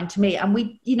timeline to me. And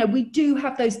we do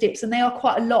have those dips, and they are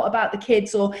quite a lot about the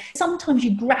kids, or sometimes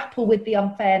you grapple with the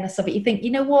unfairness of it. You think, you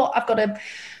know what, I've got to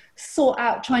sort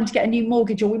out trying to get a new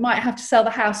mortgage, or we might have to sell the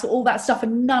house, or all that stuff,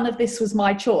 and none of this was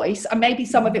my choice, and maybe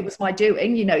some of it was my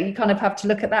doing. You kind of have to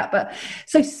look at that. But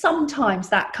so sometimes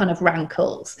that kind of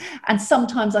rankles, and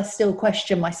sometimes I still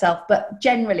question myself, but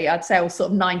generally I'd say I was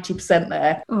sort of 90%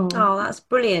 there. Oh, that's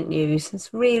brilliant news.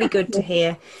 It's really good to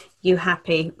hear you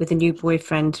happy with a new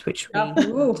boyfriend, which we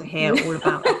want to hear all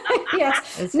about.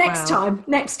 Yes, next time.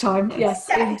 Yes,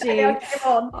 indeed.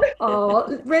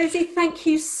 Oh, Rosie, thank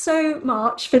you so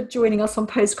much for joining us on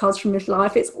Postcards from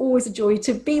Midlife. It's always a joy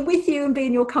to be with you and be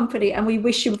in your company, and we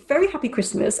wish you a very happy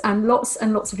Christmas and lots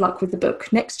of luck with the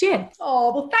book next year.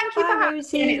 Oh, well, thank you for having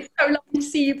me. It's so lovely to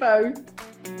see you both.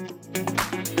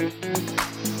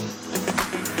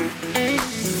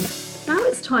 Now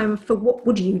it's time for What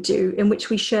Would You Do?, in which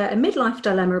we share a midlife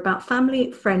dilemma about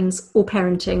family, friends, or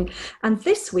parenting. And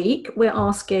this week we're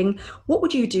asking, what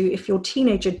would you do if your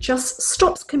teenager just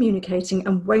stops communicating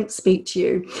and won't speak to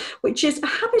you? Which is a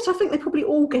habit I think they probably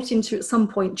all get into at some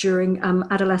point during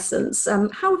adolescence.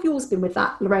 How have yours been with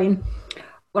that, Lorraine?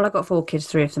 Well, I've got 4 kids,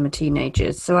 3 of them are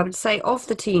teenagers. So I would say of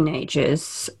the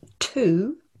teenagers,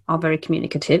 2 are very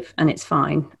communicative and it's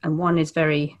fine. And 1 is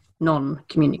very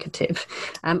non-communicative.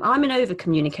 I'm an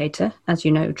over-communicator, as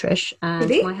you know, Trish, and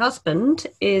really? My husband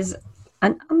is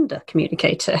an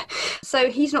under-communicator. So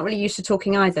he's not really used to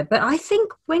talking either. But I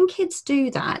think when kids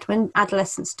do that, when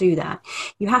adolescents do that,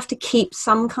 you have to keep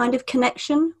some kind of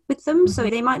connection with them. Mm-hmm. So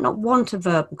they might not want a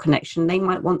verbal connection. They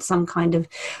might want some kind of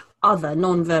other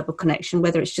non-verbal connection,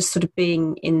 whether it's just sort of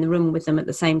being in the room with them at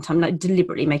the same time, like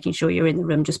deliberately making sure you're in the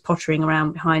room, just pottering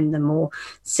around behind them or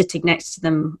sitting next to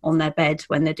them on their bed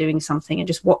when they're doing something and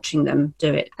just watching them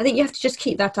do it. I think you have to just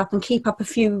keep that up and keep up a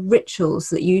few rituals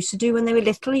that you used to do when they were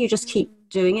little. You just keep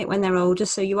doing it when they're older.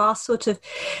 So you are sort of,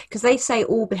 because they say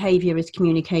all behaviour is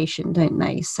communication, don't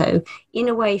they? So in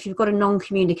a way, if you've got a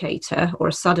non-communicator or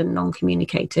a sudden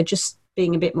non-communicator, just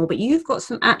being a bit more. But you've got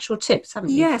some actual tips,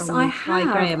 haven't you? Yes, I have.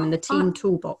 Kai Graham and the Teen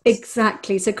Toolbox.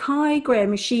 Exactly. So Kai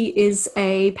Graham, she is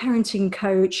a parenting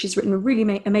coach. She's written a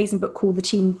really amazing book called The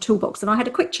Teen Toolbox. And I had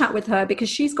a quick chat with her because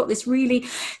she's got this really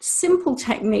simple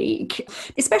technique,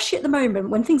 especially at the moment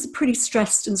when things are pretty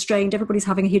stressed and strained, everybody's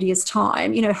having a hideous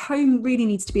time. Home really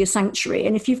needs to be a sanctuary.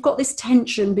 And if you've got this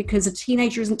tension because a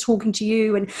teenager isn't talking to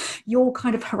you and you're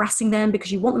kind of harassing them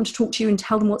because you want them to talk to you and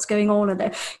tell them what's going on,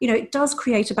 and it does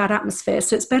create a bad atmosphere.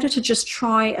 So it's better to just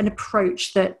try an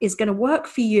approach that is going to work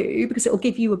for you because it will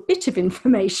give you a bit of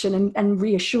information and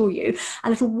reassure you.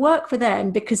 And it'll work for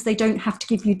them because they don't have to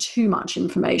give you too much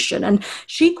information. And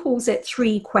she calls it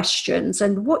 3 questions.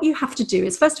 And what you have to do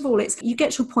is, first of all, you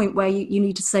get to a point where you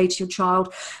need to say to your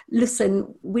child,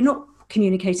 listen, we're not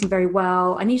communicating very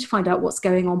well. I need to find out what's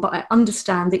going on, but I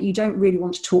understand that you don't really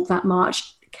want to talk that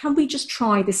much. Can we just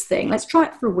try this thing? Let's try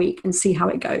it for a week and see how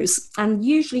it goes. And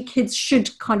usually kids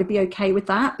should kind of be okay with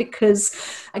that because,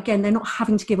 again, they're not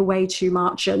having to give away too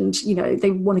much and,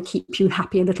 they want to keep you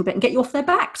happy a little bit and get you off their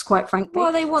backs, quite frankly.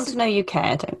 Well, they want to know you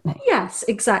care, don't they? Yes,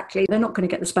 exactly. They're not going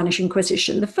to get the Spanish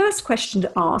Inquisition. The first question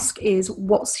to ask is,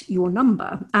 what's your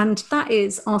number? And that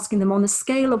is asking them on a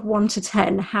scale of 1 to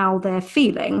 10 how they're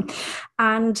feeling.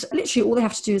 And literally all they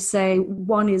have to do is say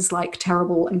 1 is like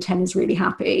terrible and 10 is really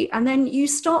happy. And then you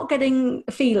start getting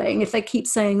a feeling, if they keep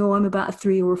saying, oh, I'm about a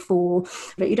 3 or a 4,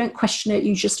 but you don't question it,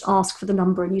 you just ask for the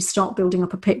number and you start building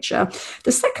up a picture.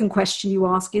 The second question you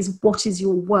ask is, what is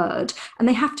your word? And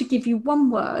they have to give you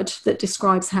one word that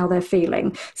describes how they're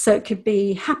feeling. So it could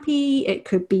be happy, it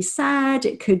could be sad,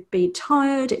 it could be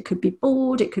tired, it could be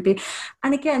bored, it could be,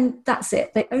 and again, that's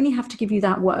it. They only have to give you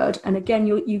that word. And again,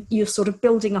 you're sort of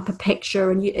building up a picture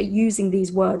and you're using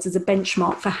these words as a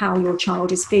benchmark for how your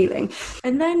child is feeling.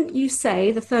 And then you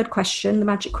say the third question, the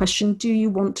magic question, do you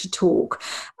want to talk?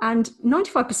 And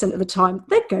 95% of the time,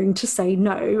 they're going to say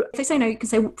no. If they say no, you can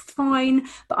say, well, fine,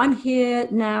 but I'm here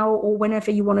now or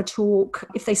whenever you want to talk.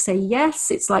 If they say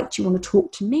yes, it's like, do you want to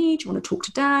talk to me? Do you want to talk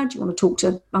to Dad? Do you want to talk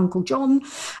to Uncle John?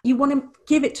 You want to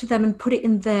give it to them and put it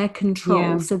in their control.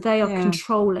 Yeah. So they are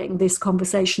controlling this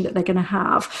conversation that they're going to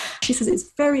have. She says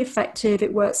it's very effective.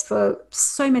 It works for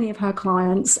so many of her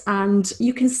clients. And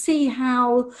you can see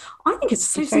how, I think it's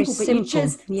so simple, but you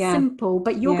just simple,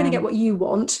 but you're going to get what you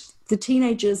want. The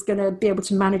teenager's going to be able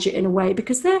to manage it in a way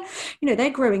because they're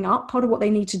growing up. Part of what they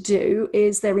need to do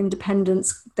is their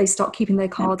independence. They start keeping their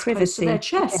cards close to their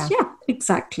chest. Yeah,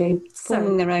 exactly.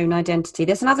 Forming their own identity.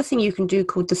 There's another thing you can do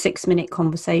called the 6-minute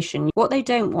conversation. What they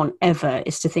don't want ever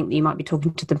is to think that you might be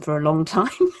talking to them for a long time.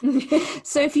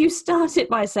 So if you start it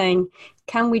by saying,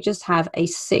 can we just have a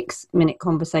 6-minute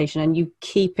conversation, and you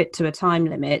keep it to a time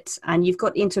limit and you've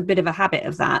got into a bit of a habit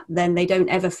of that, then they don't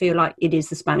ever feel like it is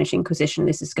the Spanish Inquisition.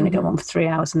 This is going to go on for 3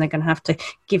 hours and they're going to have to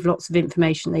give lots of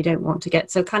information they don't want to get.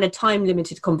 So kind of time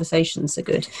limited conversations are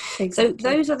good. Exactly. So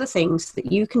those are the things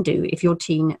that you can do if your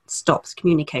teen stops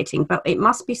communicating. But it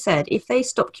must be said, if they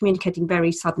stop communicating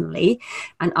very suddenly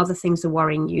and other things are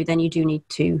worrying you, then you do need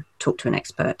to talk to an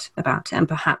expert about it. And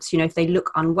perhaps, if they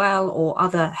look unwell or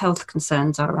other health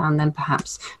concerns are around, then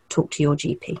perhaps talk to your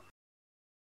GP.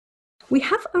 We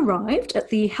have arrived at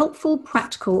the helpful,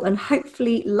 practical, and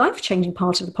hopefully life-changing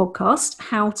part of the podcast,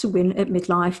 How to Win at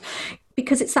Midlife.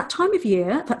 Because it's that time of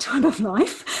year, that time of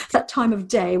life, that time of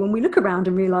day when we look around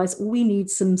and realise we need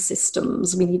some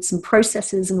systems, we need some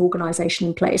processes and organisation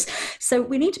in place. So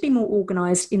we need to be more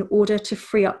organised in order to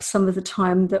free up some of the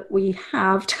time that we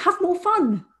have to have more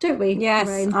fun, don't we? Yes,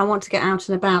 Lorraine? I want to get out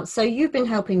and about. So you've been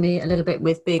helping me a little bit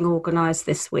with being organised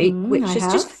this week, which is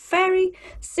just very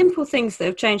simple things that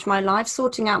have changed my life.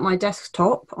 Sorting out my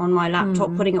desktop on my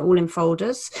laptop, putting it all in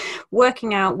folders,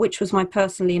 working out which was my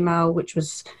personal email, which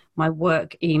was my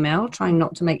work email, trying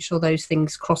not to make sure those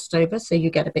things crossed over so you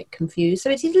get a bit confused. So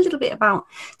it is a little bit about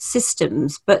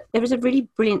systems, but there is a really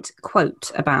brilliant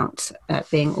quote about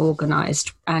being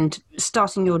organised and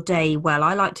starting your day well.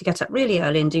 I like to get up really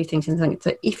early and do things and think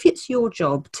that if it's your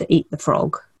job to eat the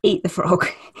frog, eat the frog.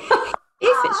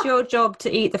 If it's your job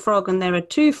to eat the frog and there are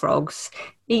 2 frogs,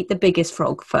 eat the biggest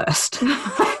frog first.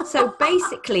 So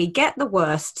basically get the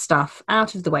worst stuff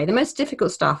out of the way, the most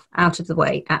difficult stuff out of the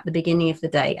way at the beginning of the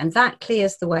day, and that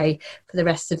clears the way for the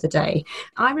rest of the day.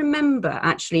 I remember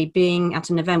actually being at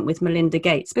an event with Melinda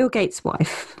Gates, Bill Gates'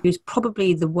 wife, who's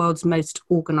probably the world's most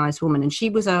organised woman, and she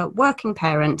was a working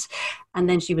parent and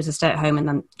then she was a stay-at-home and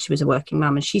then she was a working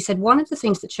mum. And she said one of the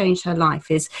things that changed her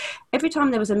life is every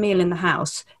time there was a meal in the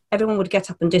house, everyone would get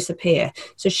up and disappear.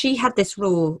 So she had this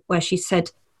rule where she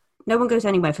said, no one goes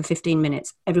anywhere for 15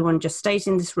 minutes. Everyone just stays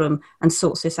in this room and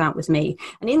sorts this out with me.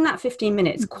 And in that 15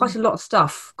 minutes, quite a lot of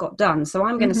stuff got done. So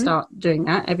I'm going to start doing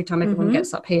that every time everyone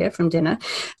gets up here from dinner.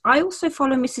 I also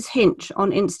follow Mrs. Hinch on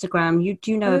Instagram.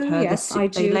 Do you know of her? Yes, I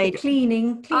do. The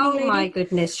cleaning lady. My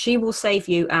goodness. She will save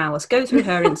you hours. Go through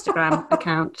her Instagram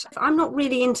account. I'm not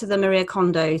really into the Maria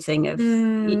Kondo thing of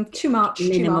too much,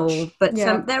 minimal, but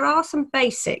there are some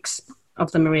basics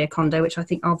of the Maria Kondo, which I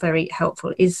think are very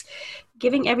helpful, is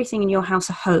giving everything in your house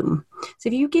a home. So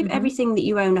if you give everything that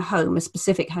you own a home, a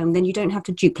specific home, then you don't have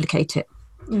to duplicate it.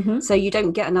 So you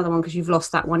don't get another one because you've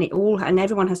lost that one. And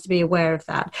everyone has to be aware of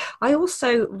that. I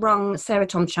also rung Sarah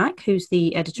Tomchak, who's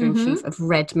the editor-in-chief of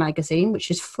Red Magazine,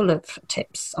 which is full of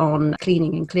tips on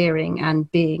cleaning and clearing and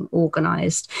being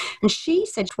organised. And she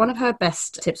said one of her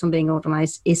best tips on being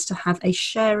organised is to have a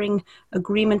sharing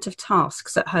agreement of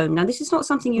tasks at home. Now, this is not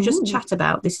something you just chat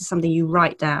about. This is something you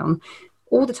write down.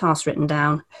 All the tasks written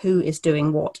down, who is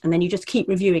doing what, and then you just keep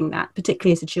reviewing that,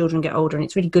 particularly as the children get older, and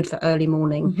it's really good for early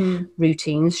morning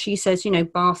routines. She says,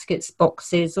 baskets,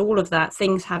 boxes, all of that,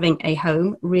 things having a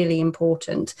home, really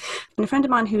important. And a friend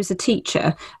of mine who is a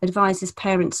teacher advises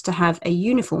parents to have a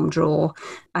uniform drawer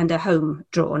and a home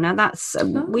drawer. Now that's,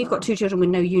 we've got 2 children with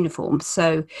no uniform,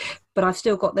 but I've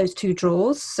still got those 2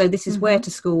 drawers. So this is wear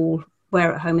to school,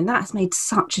 wear at home, and that has made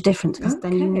such a difference because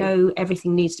then you know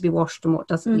everything needs to be washed and what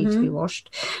doesn't need to be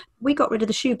washed. We got rid of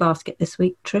the shoe basket this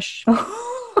week, Trish.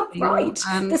 Right,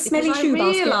 the smelly shoe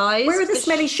basket. Where are the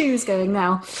smelly shoes going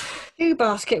now? Shoe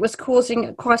basket was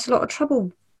causing quite a lot of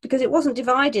trouble because it wasn't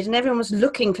divided and everyone was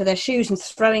looking for their shoes and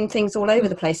throwing things all over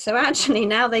the place. So actually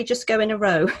now they just go in a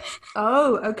row.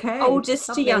 Oh, okay.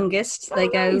 Oldest to youngest, they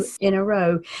go in a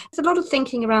row. There's a lot of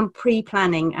thinking around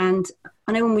pre-planning, and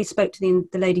I know when we spoke to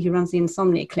the lady who runs the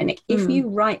insomnia clinic, if you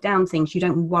write down things, you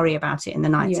don't worry about it in the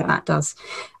night. So that does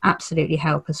absolutely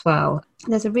help as well.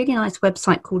 There's a really nice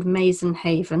website called Mason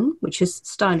Haven, which is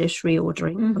stylish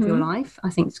reordering of your life.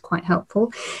 I think it's quite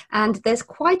helpful. And there's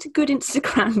quite a good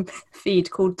Instagram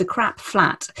feed called The Crap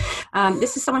Flat.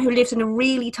 This is someone who lives in a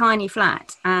really tiny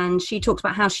flat, and she talks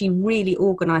about how she really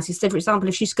organises. So, for example,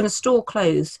 if she's going to store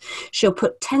clothes, she'll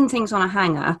put 10 things on a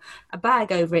hanger, a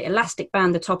bag over it, elastic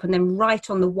band the top, and then write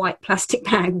on the white plastic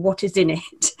bag what is in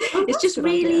it. It's just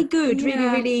really good,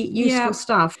 really useful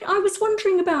stuff. I was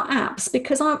wondering about apps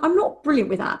because I'm not brilliant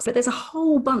with apps, but there's a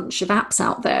whole bunch of apps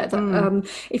out there that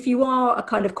if you are a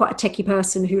kind of quite a techie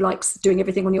person who likes doing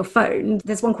everything on your phone,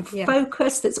 there's one called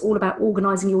Focus that's all about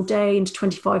organising your day into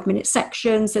 25-minute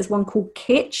sections. There's one called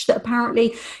Kitsch that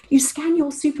apparently you scan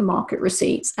your supermarket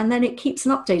receipts and then it keeps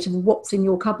an update of what's in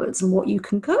your cupboards and what you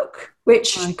can cook.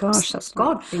 Which, oh my gosh, that's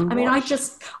God. I mean, I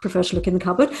just prefer to look in the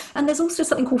cupboard. And there's also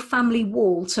something called Family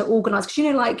Wall to organise.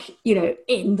 Because,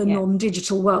 in the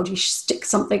non-digital world, you stick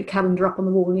a calendar up on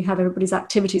the wall and you have everybody's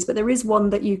activities. But there is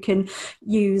one that you can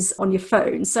use on your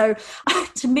phone. So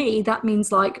to me, that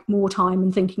means like more time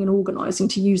and thinking and organising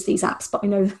to use these apps. But I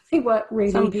know they work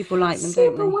really some people like them,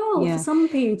 super don't they? well for some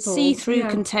people. See-through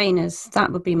containers,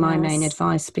 that would be my main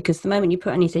advice, because the moment you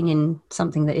put anything in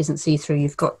something that isn't see-through,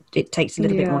 it takes a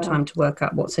little bit more time to work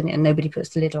out what's in it, and nobody puts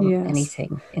the lid on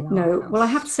anything in our house. Well, I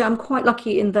have to say I'm quite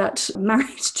lucky in that I'm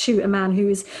married to a man who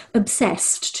is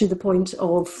obsessed to the point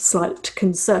of slight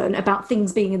concern about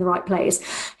things being in the right place.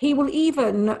 He will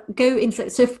even go into,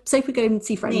 so if we go and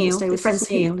see friends and stay with friends,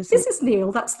 this is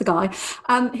Neil, that's the guy.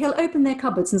 He'll open their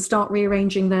cupboards and start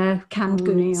rearranging their canned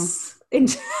goods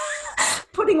into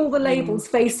putting all the labels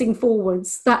facing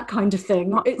forwards, that kind of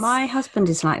thing. My husband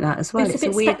is like that as well.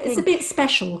 It's a bit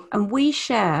special. And we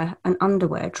share an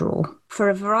underwear drawer for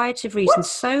a variety of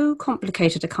reasons. So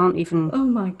complicated I can't even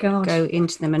go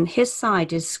into them. And his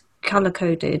side is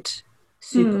colour-coded,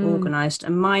 super organised,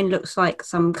 and mine looks like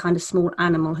some kind of small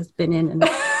animal has been in and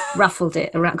ruffled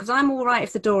it around. Because I'm all right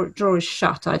if the drawer is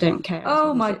shut, I don't care.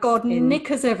 Oh my God,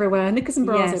 knickers everywhere, knickers and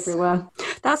bras everywhere.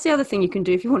 That's the other thing you can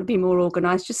do if you want to be more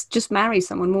organised. Just marry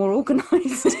someone more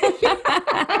organised.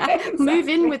 Exactly. Move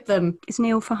in with them. Is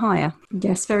Neil for hire?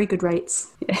 Yes, very good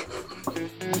rates. Yeah.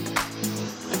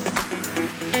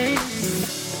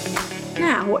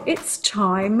 Now it's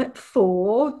time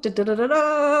for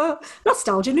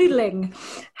nostalgia noodling.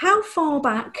 How far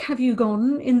back have you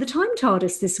gone in the time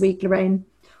TARDIS this week, Lorraine?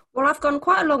 Well, I've gone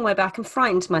quite a long way back and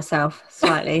frightened myself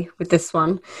slightly with this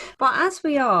one. But as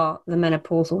we are the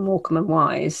menopausal Morecambe and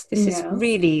Wise, this is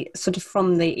really sort of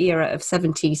from the era of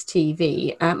 70s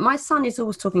TV. My son is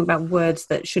always talking about words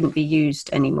that shouldn't be used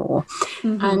anymore.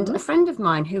 Mm-hmm. And a friend of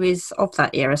mine who is of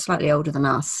that era, slightly older than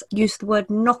us, used the word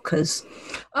knockers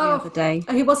the other day.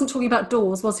 He wasn't talking about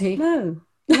doors, was he? No.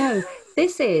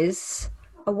 This is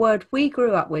a word we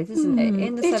grew up with, isn't it,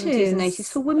 in the 70s and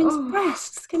 80s for women's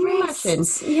breasts. Can you imagine?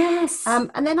 Yes.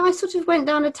 And then I sort of went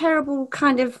down a terrible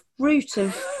kind of route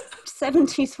of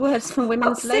 70s words for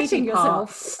women's lady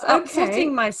parts.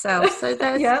 Upsetting myself. So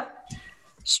there's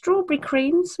strawberry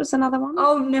creams was another one.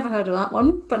 Oh, never heard of that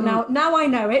one. But now I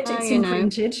know it. It's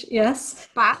imprinted. Yes.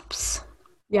 Baps.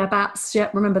 Yeah, baps. Yeah,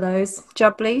 remember those.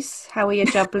 Jubblies. How are your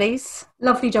jubblies?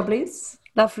 Lovely jubblies.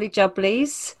 Lovely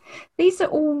jubblies. These are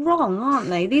all wrong, aren't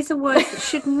they? These are words that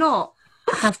should not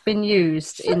have been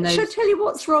used in those. Should I tell you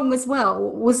what's wrong as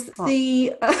well? Was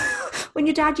the when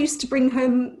your dad used to bring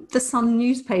home the Sun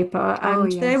newspaper, and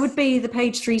there would be the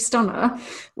page 3 stunner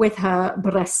with her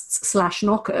breasts /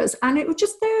 knockers, and it would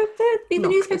just there'd be the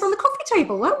newspaper on the coffee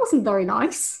table. That wasn't very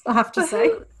nice, I have to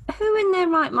say. Who in their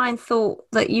right mind thought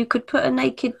that you could put a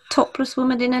naked, topless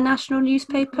woman in a national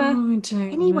newspaper? I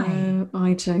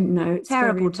don't know. It's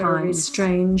terrible very, very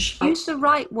strange. Use the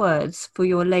right words for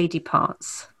your lady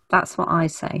parts. That's what I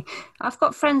say. I've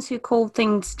got friends who call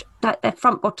things like their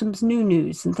front bottoms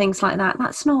noo-noos and things like that.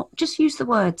 That's not. Just use the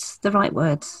words, the right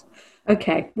words.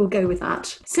 Okay, we'll go with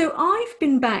that. So I've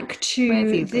been back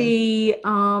to the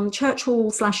church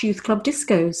hall / youth club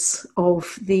discos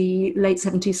of the late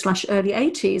 70s / early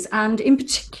 80s. And in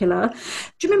particular,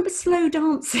 do you remember slow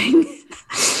dancing?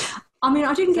 I mean,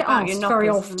 I didn't get asked very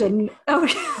often.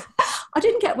 I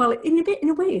didn't get, well, in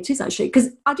a way it is actually,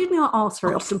 because I didn't ask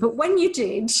very often, but when you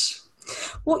did,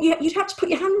 you'd have to put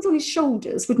your hands on his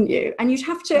shoulders, wouldn't you? And you'd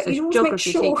always make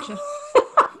sure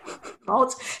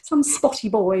not some spotty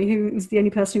boy who was the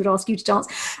only person who would ask you to dance.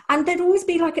 And there'd always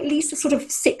be like at least a sort of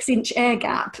 6-inch air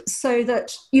gap so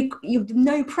that you'd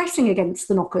no pressing against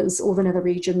the knockers or the nether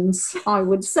regions, I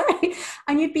would say.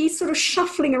 And you'd be sort of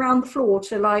shuffling around the floor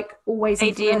to like Always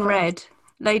Lady in Red.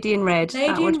 Lady in Red.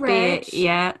 Lady in Red.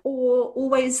 Yeah. Or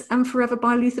Always and Forever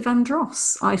by Luther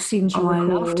Vandross, I seem to recall. I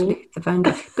loved Luther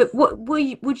Vandross. But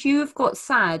would you have got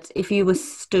sad if you were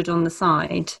stood on the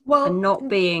side and not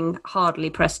being hardly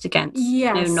pressed against?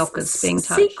 Yes. No knockers being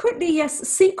touched? Secretly, yes.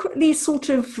 Secretly, sort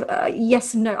of,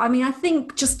 yes and no. I mean, I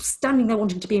think just standing there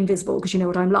wanting to be invisible, because you know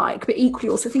what I'm like, but equally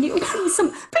also thinking, please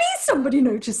somebody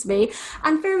notice me.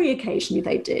 And very occasionally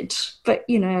they did. But,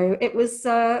 you know, it was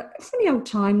from the old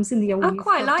times in the old I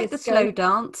quite like the slow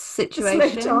dance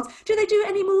situation. Slow dance. Do they do it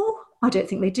anymore? I don't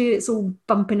think they do. It's all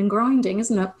bumping and grinding,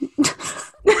 isn't it?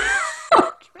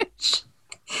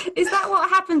 Is that what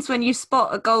happens when you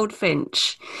spot a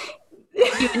goldfinch?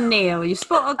 You and Neil, you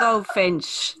spot a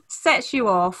goldfinch, sets you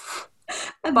off,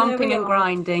 and bumping and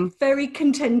grinding. Very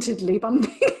contentedly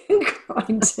bumping and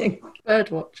grinding.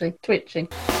 Bird watching, twitching.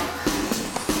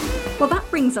 Well, that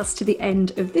brings us to the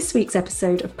end of this week's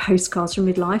episode of Postcards from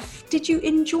Midlife. Did you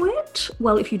enjoy it?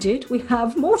 Well, if you did, we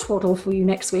have more twaddle for you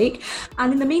next week.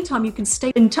 And in the meantime, you can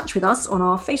stay in touch with us on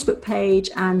our Facebook page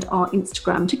and our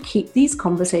Instagram to keep these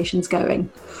conversations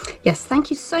going. Yes, thank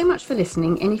you so much for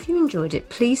listening. And if you enjoyed it,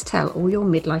 please tell all your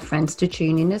midlife friends to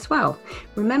tune in as well.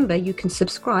 Remember, you can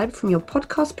subscribe from your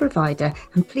podcast provider,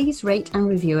 and please rate and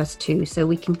review us too, so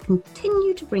we can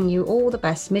continue to bring you all the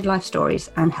best midlife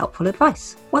stories and helpful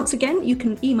advice. Once again, you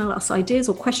can email us ideas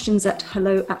or questions at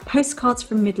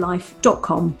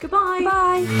hello@postcardsfrommidlife.com. Goodbye.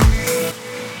 Bye.